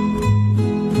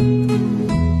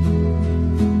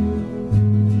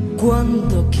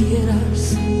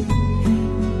quieras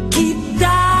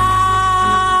quitarme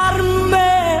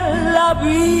la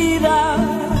vida,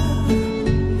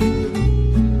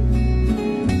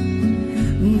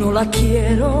 no la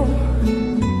quiero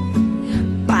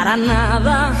para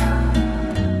nada,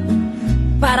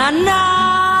 para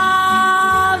nada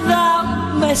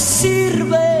me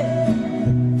sirve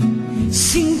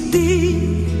sin ti.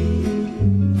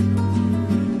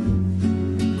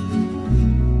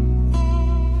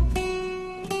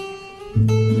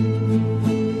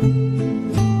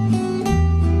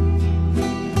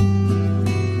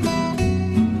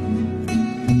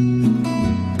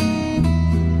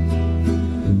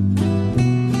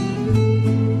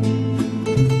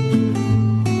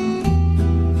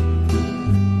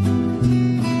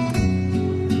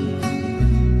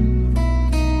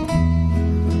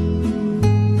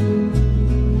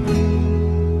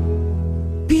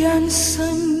 Piensa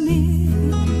en mí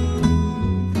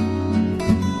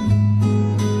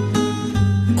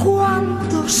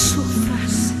cuando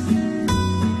sufras,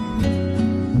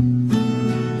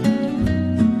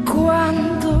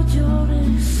 cuando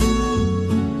llores,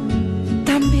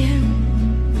 también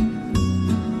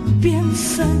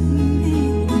piensa en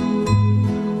mí.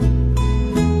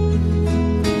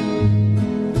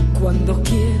 Cuando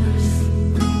quieras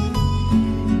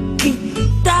quitarme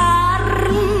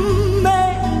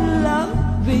la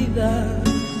vida,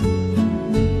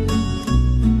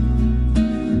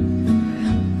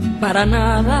 para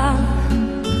nada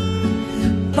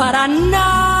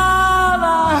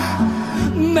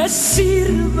me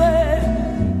sirve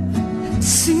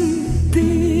sin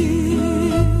ti.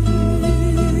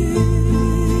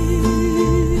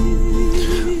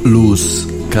 Luz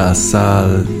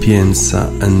Casal, piensa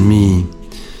en mí.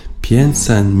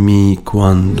 Piensa en mí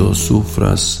cuando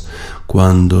sufras,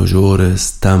 cuando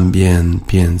llores, también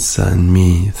piensa en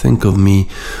mí. Think of me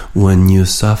when you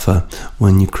suffer,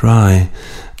 when you cry.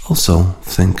 Also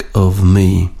think of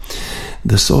me.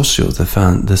 The socios,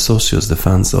 the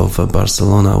fans of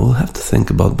Barcelona will have to think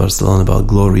about Barcelona, about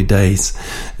glory days,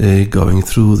 going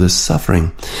through the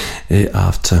suffering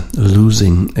after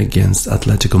losing against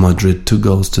Atletico Madrid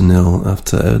 2-0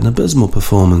 after an abysmal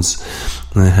performance,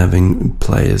 having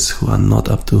players who are not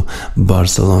up to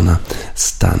Barcelona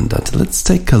standard. Let's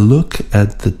take a look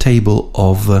at the table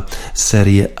of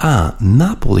Serie A.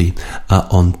 Napoli are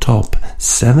on top,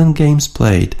 7 games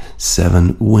played,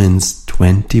 7 wins,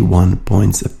 21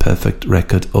 points, a perfect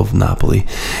record of Napoli.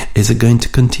 Is it going to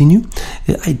continue?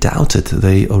 I doubt it.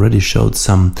 They already showed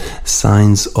some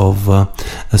signs of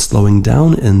slowing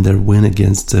down in their win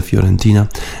against Fiorentina.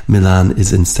 Milan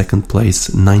is in second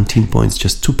place, 19 points,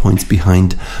 just 2 points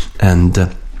behind, and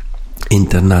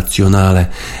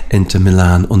Internazionale Inter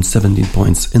Milan on 17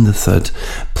 points in the third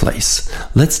place.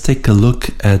 Let's take a look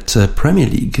at Premier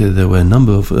League. There were a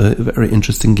number of very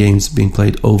interesting games being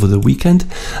played over the weekend.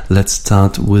 Let's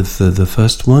start with the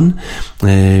first one,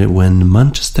 when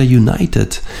Manchester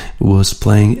United was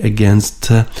playing against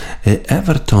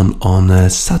Everton on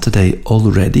Saturday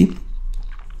already.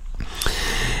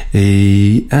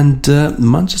 And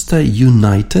Manchester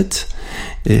United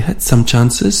had some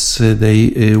chances.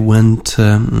 They went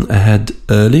ahead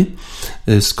early,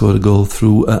 scored a goal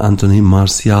through Anthony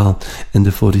Martial in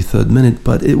the 43rd minute,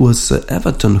 but it was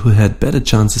Everton who had better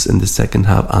chances in the second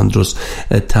half. Andros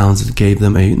Townsend gave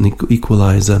them an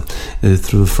equalizer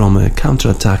through from a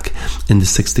counter-attack in the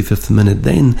 65th minute.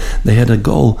 Then they had a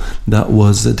goal that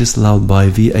was disallowed by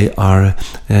VAR,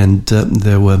 and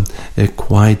they were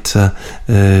quite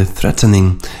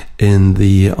threatening in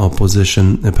the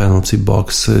opposition penalty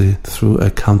box through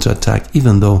a counter-attack,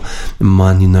 even though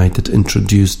Man United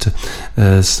introduced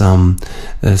some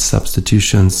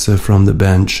substitutions from the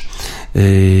bench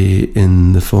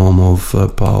in the form of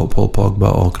Paul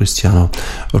Pogba or Cristiano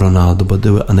Ronaldo, but they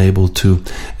were unable to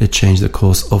change the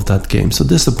course of that game. So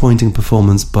disappointing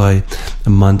performance by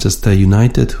Manchester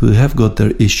United, who have got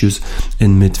their issues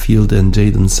in midfield, and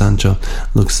Jadon Sancho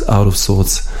looks out of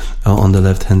sorts on the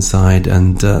left-hand side,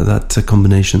 and that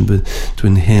combination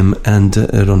between him and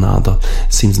Ronaldo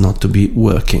seems not to be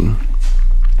working.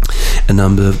 A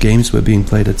number of games were being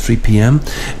played at 3 p.m.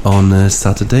 on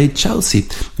Saturday. Chelsea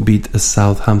beat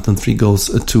Southampton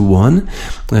 3-1,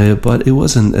 but it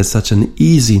wasn't such an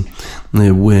easy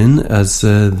win, as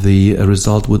the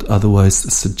result would otherwise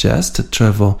suggest.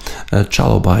 Trevor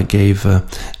Chalobah gave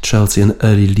Chelsea an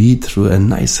early lead through a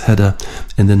nice header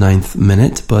in the 9th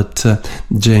minute, but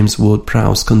James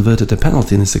Ward-Prowse converted a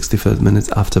penalty in the 63rd minute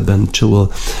after Ben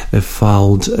Chilwell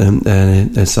fouled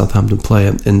a Southampton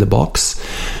player in the box.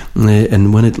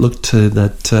 And when it looked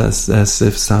as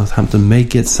if Southampton may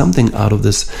get something out of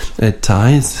this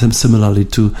tie, similarly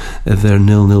to their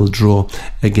 0-0 draw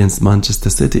against Manchester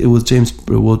City, it was James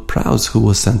Ward-Prowse who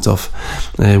was sent off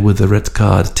with a red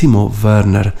card. Timo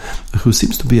Werner, who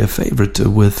seems to be a favourite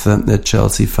with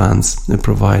Chelsea fans,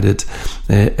 provided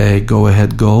a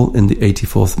go-ahead goal in the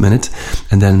 84th minute,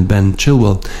 and then Ben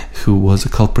Chilwell, who was a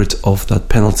culprit of that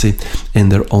penalty in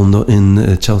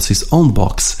Chelsea's own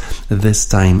box. This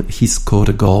time he scored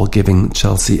a goal, giving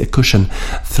Chelsea a cushion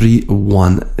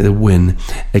 3-1 win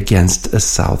against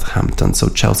Southampton. So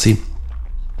Chelsea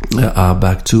are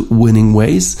back to winning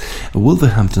ways.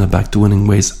 Wolverhampton are back to winning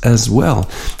ways as well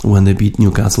when they beat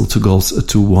Newcastle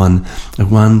 2-1.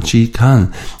 Hwang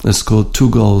Ji-kan scored 2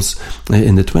 goals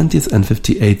in the 20th and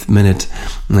 58th minute,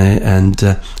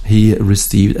 and he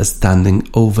received a standing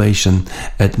ovation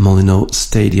at Molineux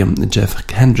Stadium. Jeff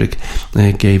Hendrick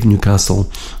gave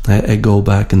Newcastle a goal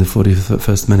back in the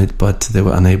 41st minute, but they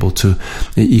were unable to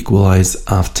equalise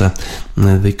after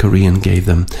the Korean gave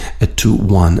them a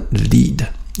 2-1 lead.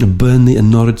 Burnley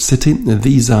and Norwich City,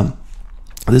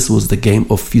 this was the game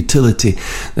of futility.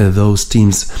 Those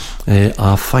teams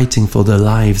are fighting for their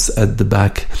lives at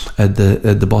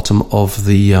the bottom of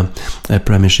the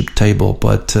Premiership table,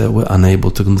 but were unable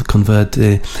to convert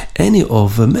any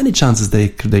of many chances they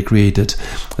created.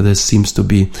 There seems to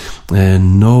be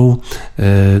no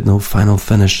final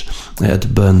finish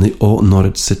at Burnley or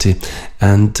Norwich City,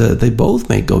 and they both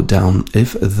may go down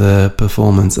if the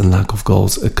performance and lack of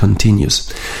goals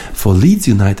continues. For Leeds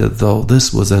United, though,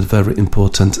 this was a very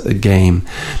important game.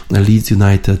 Leeds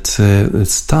United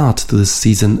start to this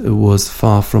season was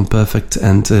far from perfect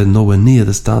and nowhere near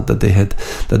the start that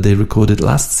they recorded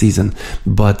last season,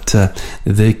 but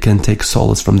they can take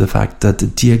solace from the fact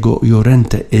that Diego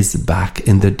Llorente is back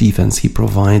in their defense. He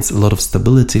provides a lot of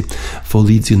stability for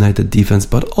Leeds United defense,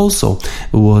 but also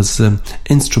was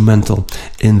instrumental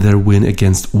in their win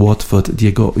against Watford.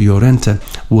 Diego Llorente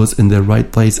was in the right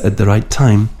place at the right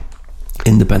time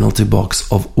in the penalty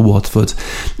box of Watford,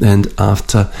 and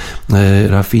after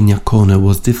Rafinha corner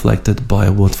was deflected by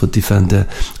a Watford defender,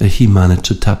 he managed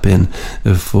to tap in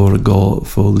for a goal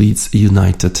for Leeds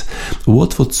United.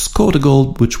 Watford scored a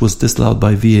goal which was disallowed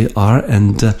by VAR,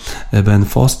 and Ben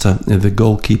Foster, the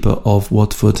goalkeeper of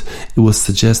Watford, was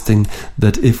suggesting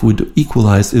that if we'd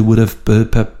equalised it would have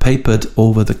papered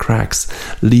over the cracks.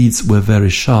 Leeds were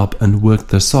very sharp and worked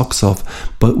their socks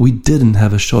off, but we didn't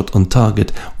have a shot on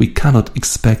target. We cannot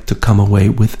expect to come away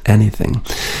with anything.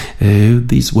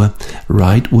 These were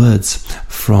right words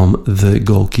from the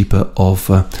goalkeeper of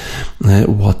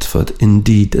Watford.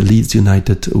 Indeed, Leeds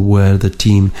United were the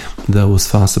team that was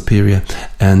far superior,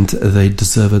 and they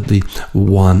deservedly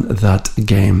won that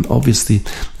game. Obviously,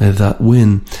 that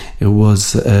win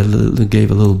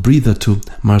gave a little breather to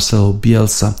Marcelo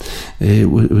Bielsa.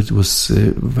 It was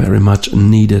very much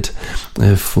needed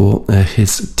for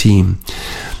his team.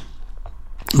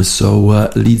 So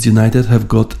Leeds United have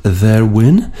got their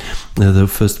win, their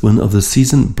first win of the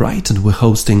season. Brighton were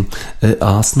hosting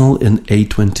Arsenal in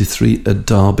A23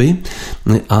 derby.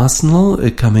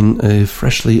 Arsenal coming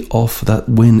freshly off that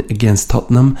win against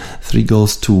Tottenham,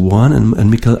 3-1, and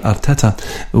Mikel Arteta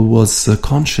was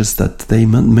conscious that they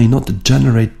may not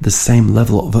generate the same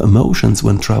level of emotions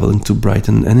when travelling to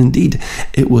Brighton, and indeed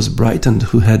it was Brighton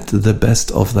who had the best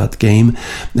of that game,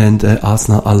 and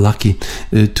Arsenal are lucky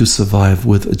to survive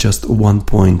with just 1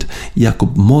 point.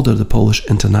 Jakub Moder, the Polish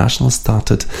international,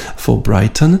 started for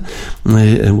Brighton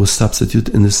and was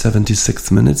substituted in the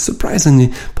 76th minute.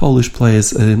 Surprisingly, Polish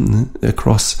players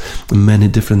across many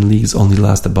different leagues only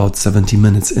last about 70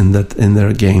 minutes in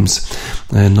their games.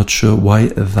 Not sure why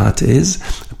that is.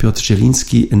 Piotr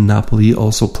Zielinski in Napoli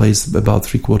also plays about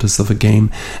 3/4 of a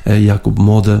game. Jakub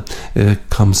Moder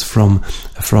comes from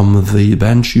the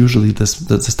bench. Usually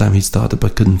this time he started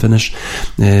but couldn't finish.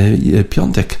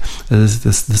 Piątek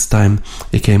this time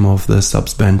he came off the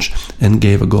subs bench and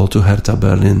gave a goal to Hertha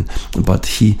Berlin, but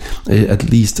he at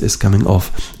least is coming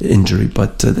off injury.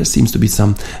 But there seems to be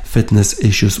some fitness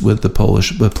issues with the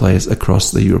Polish players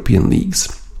across the European leagues.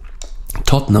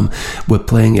 Tottenham were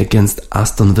playing against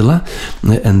Aston Villa,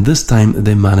 and this time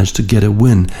they managed to get a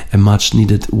win, a much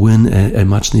needed win, a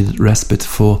much needed respite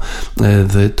for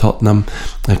the Tottenham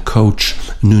coach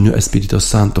Nuno Espirito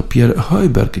Santo. Pierre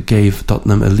Højbjerg gave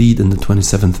Tottenham a lead in the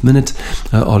 27th minute.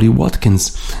 Ollie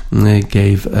Watkins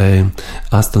gave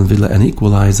Aston Villa an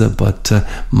equalizer, but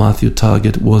Matthew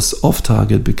Targett was off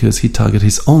target because he targeted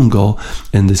his own goal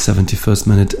in the 71st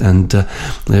minute, and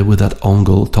with that own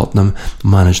goal Tottenham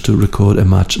managed to record a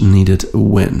much needed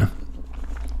win.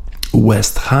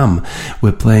 West Ham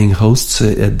were playing hosts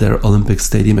at their Olympic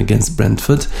Stadium against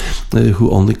Brentford, who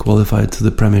only qualified to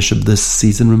the Premiership this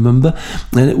season, remember?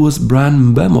 And it was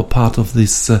Brian Mbeumo, part of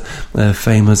this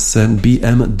famous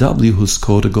BMW, who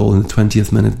scored a goal in the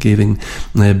 20th minute, giving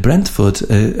Brentford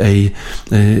a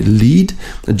lead.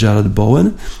 Jared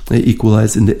Bowen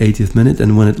equalised in the 80th minute,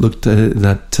 and when it looked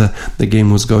that the game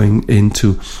was going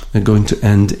to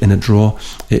end in a draw,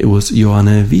 it was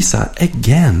Ioane Wissa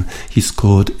again. He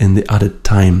scored in the added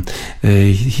time.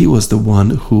 He was the one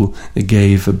who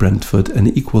gave Brentford an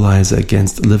equaliser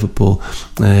against Liverpool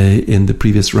in the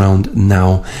previous round.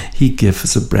 Now he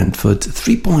gives Brentford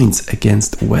 3 points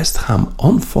against West Ham,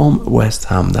 on form West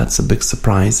Ham. That's a big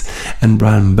surprise. And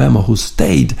Brian Mbeumo, who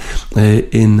stayed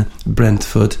in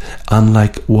Brentford,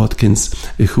 unlike Watkins,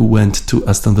 who went to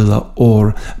Aston Villa,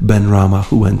 or Ben Rama,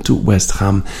 who went to West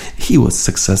Ham, he was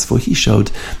successful. He showed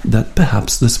that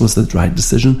perhaps this was the right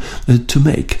decision to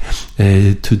make,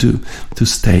 to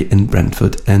stay in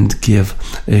Brentford and give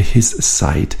his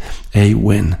side a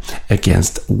win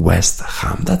against West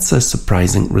Ham. That's a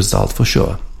surprising result for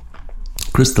sure.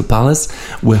 Crystal Palace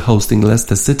were hosting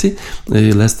Leicester City.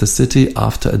 Leicester City,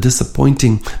 after a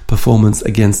disappointing performance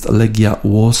against Legia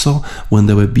Warsaw, when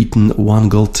they were beaten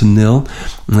 1-0,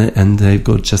 and they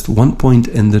got just 1 point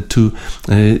in the two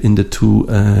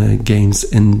games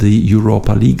in the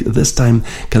Europa League. This time,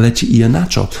 Kelechi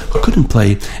Iheanacho couldn't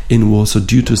play in Warsaw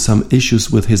due to some issues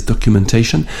with his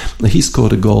documentation. He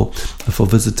scored a goal for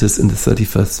visitors in the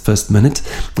 31st minute.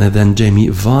 Then Jamie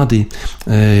Vardy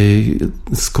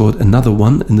scored another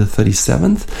one in the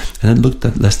 37th, and it looked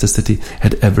that Leicester City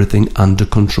had everything under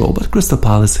control. But Crystal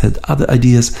Palace had other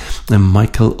ideas, and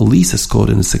Michael Olise scored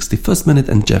in the 61st minute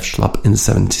and Jeff Schlupp in the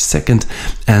 72nd,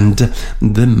 and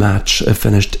the match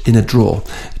finished in a draw,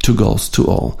 2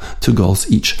 goals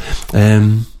each.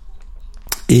 In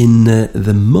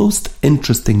the most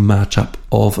interesting matchup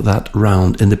of that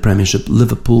round in the Premiership,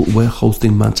 Liverpool were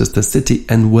hosting Manchester City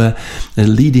and were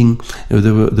leading.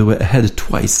 They were ahead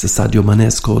twice. Sadio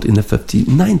Mane scored in the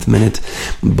 59th minute,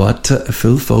 but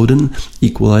Phil Foden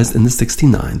equalised in the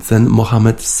 69th. Then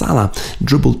Mohamed Salah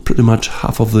dribbled pretty much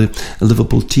half of the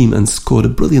Liverpool team and scored a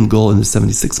brilliant goal in the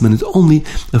 76th minute, only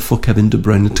for Kevin De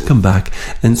Bruyne to come back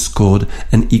and scored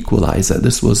an equaliser.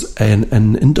 This was an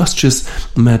industrious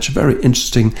match, very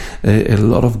interesting, a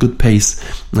lot of good pace.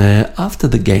 After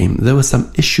the game, there were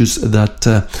some issues that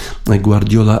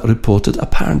Guardiola reported.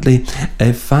 Apparently,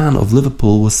 a fan of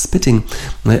Liverpool was spitting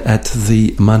at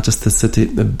the Manchester City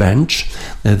bench.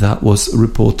 That was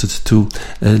reported to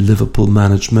Liverpool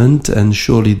management, and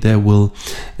surely they will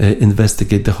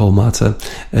investigate the whole matter.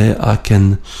 I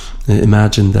can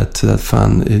imagine that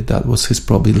fan, that was his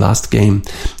probably last game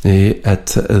at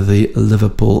the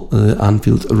Liverpool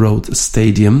Anfield Road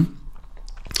Stadium.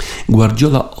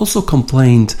 Guardiola also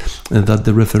complained that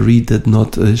the referee did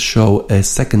not show a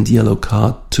second yellow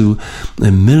card to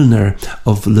Milner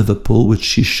of Liverpool, which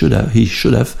he should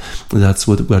have. That's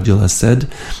what Guardiola said.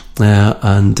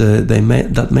 And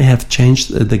that may have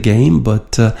changed the game,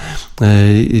 but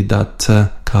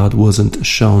that card wasn't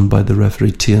shown by the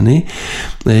referee Tierney.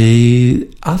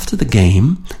 After the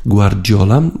game,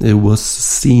 Guardiola was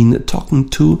seen talking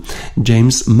to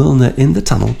James Milner in the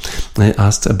tunnel.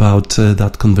 Asked about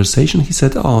that conversation, he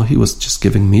said, he was just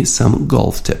giving me some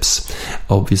golf tips.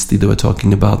 Obviously, they were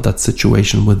talking about that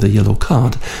situation with the yellow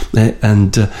card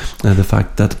and the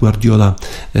fact that Guardiola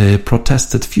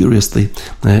protested furiously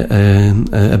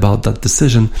about that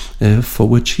decision, for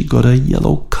which he got a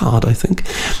yellow card, I think,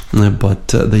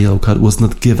 but the yellow card was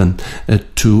not given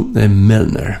to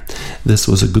Milner. This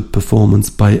was a good performance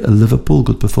by Liverpool,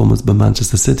 good performance by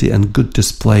Manchester City, and good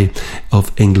display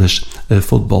of English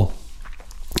football.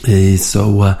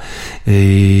 So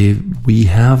we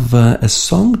have a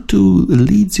song to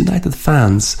Leeds United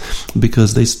fans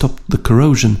because they stopped the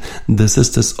corrosion. The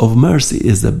Sisters of Mercy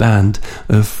is a band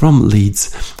from Leeds,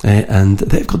 and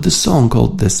they've got this song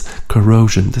called This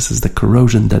Corrosion. This is the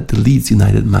corrosion that the Leeds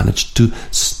United managed to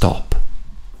stop.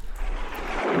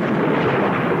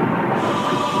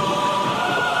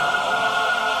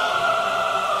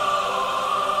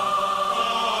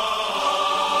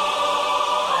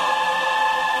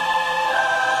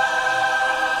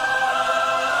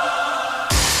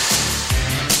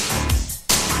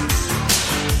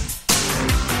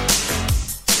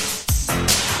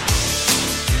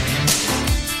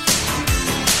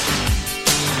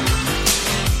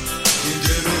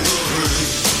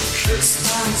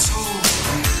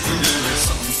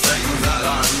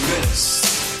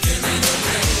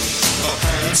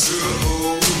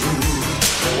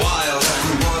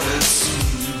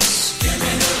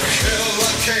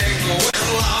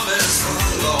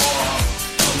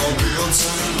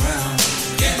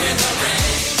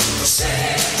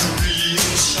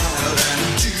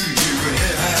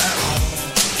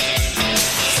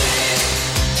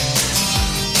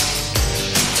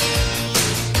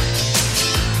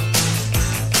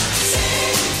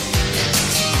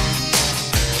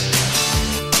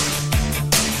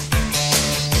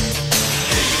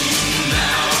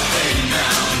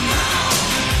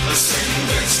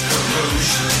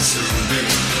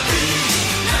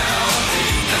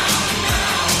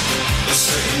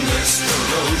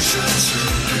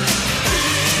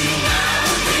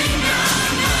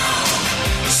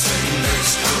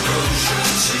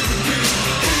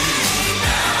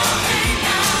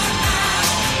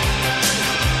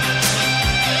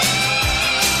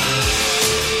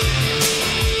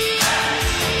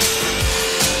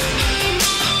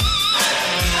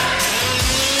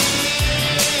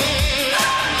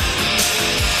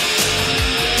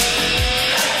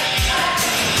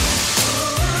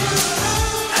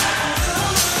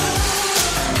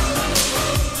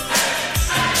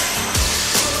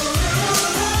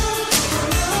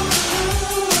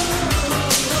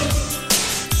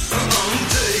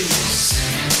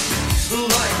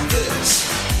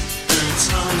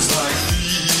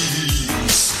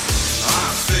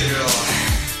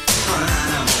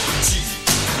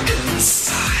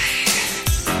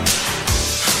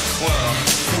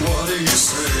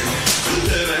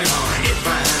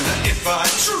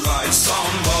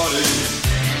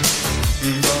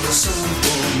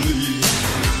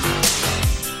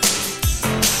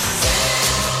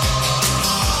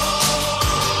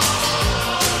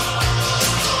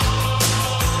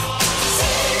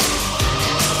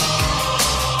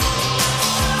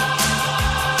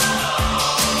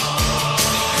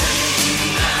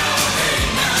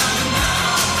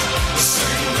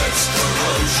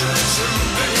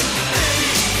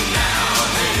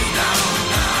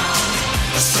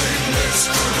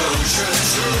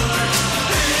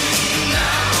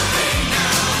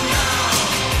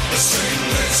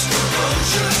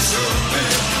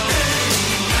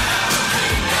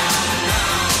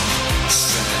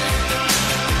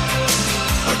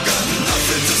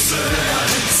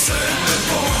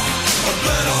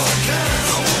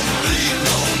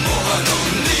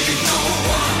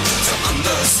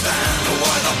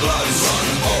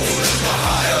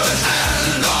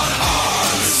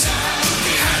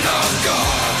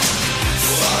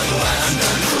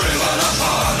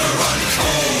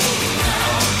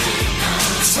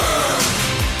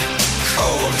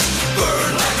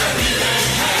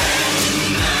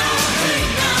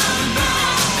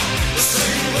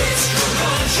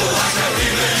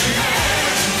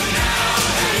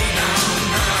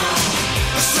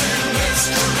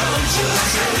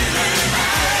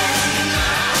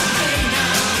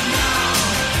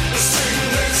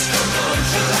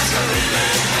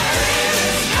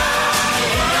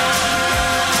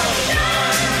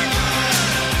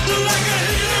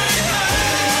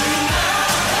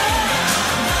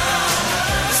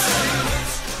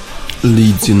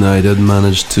 Leeds United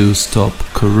managed to stop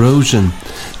corrosion,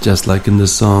 just like in the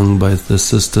song by the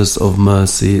Sisters of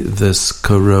Mercy, This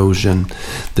Corrosion.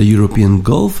 The European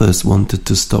golfers wanted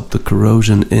to stop the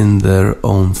corrosion in their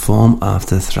own form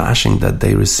after thrashing that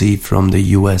they received from the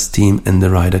US team in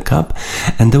the Ryder Cup,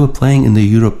 and they were playing in the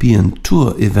European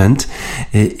Tour event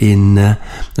in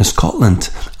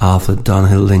Scotland after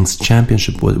Dunhill Links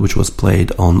Championship, which was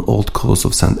played on Old Course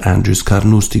of St Andrews,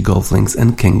 Carnoustie Golf Links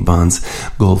and King Barnes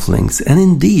Golf Links. And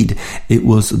indeed, it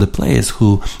was the players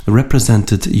who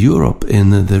represented Europe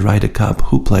in the Ryder Cup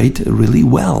who played really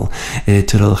well.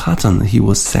 Tyrrell Hatton, he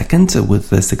was second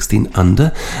with 16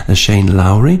 under, Shane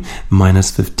Lowry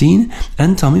minus 15,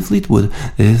 and Tommy Fleetwood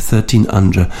 13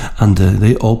 under.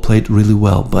 They all played really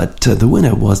well, but the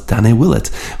winner was Danny Willett,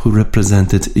 who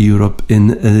represented Europe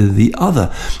in the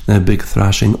other big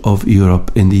thrashing of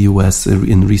Europe in the US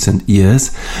in recent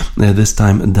years. This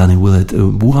time Danny Willett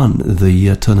won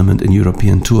the tournament in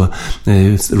European Tour,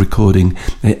 recording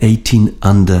 18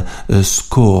 under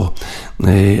score.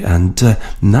 And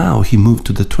now he moved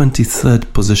to the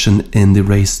 23rd position in the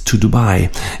race to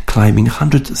Dubai, climbing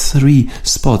 103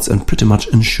 spots and pretty much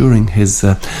ensuring his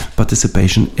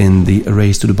participation in the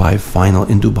race to Dubai final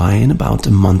in Dubai in about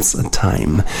a month's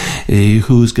time.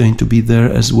 Who's going to be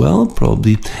there as well?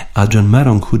 Probably Adrian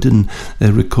Merong, who didn't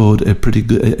record a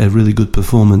really good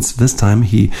performance this time.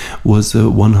 He was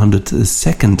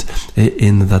 102nd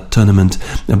in that tournament,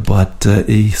 but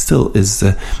he still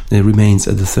remains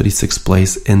at the 36th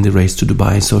place in the race to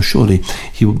Dubai, so surely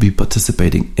he will be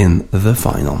participating in the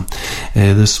final.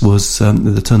 This was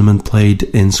the tournament played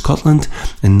in Scotland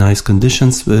in nice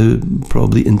conditions,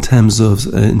 probably in terms of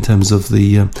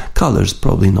the colours,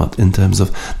 probably not in terms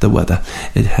of the weather.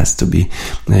 It has to be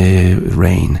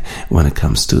rain when it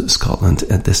comes to Scotland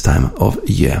at this time of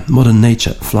year. Modern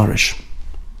Nature, Flourish.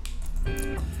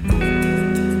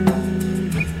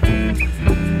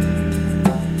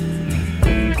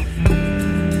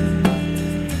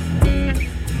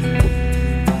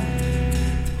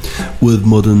 With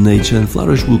Modern Nature and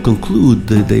Flourish, we'll conclude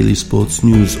the daily sports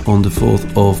news on the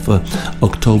 4th of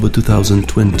October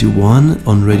 2021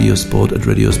 on Radio Sport at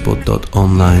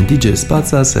radiosport.online. DJ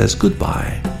Spazza says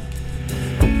goodbye.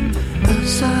 The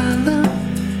silent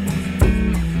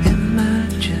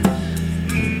images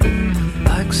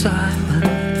like silent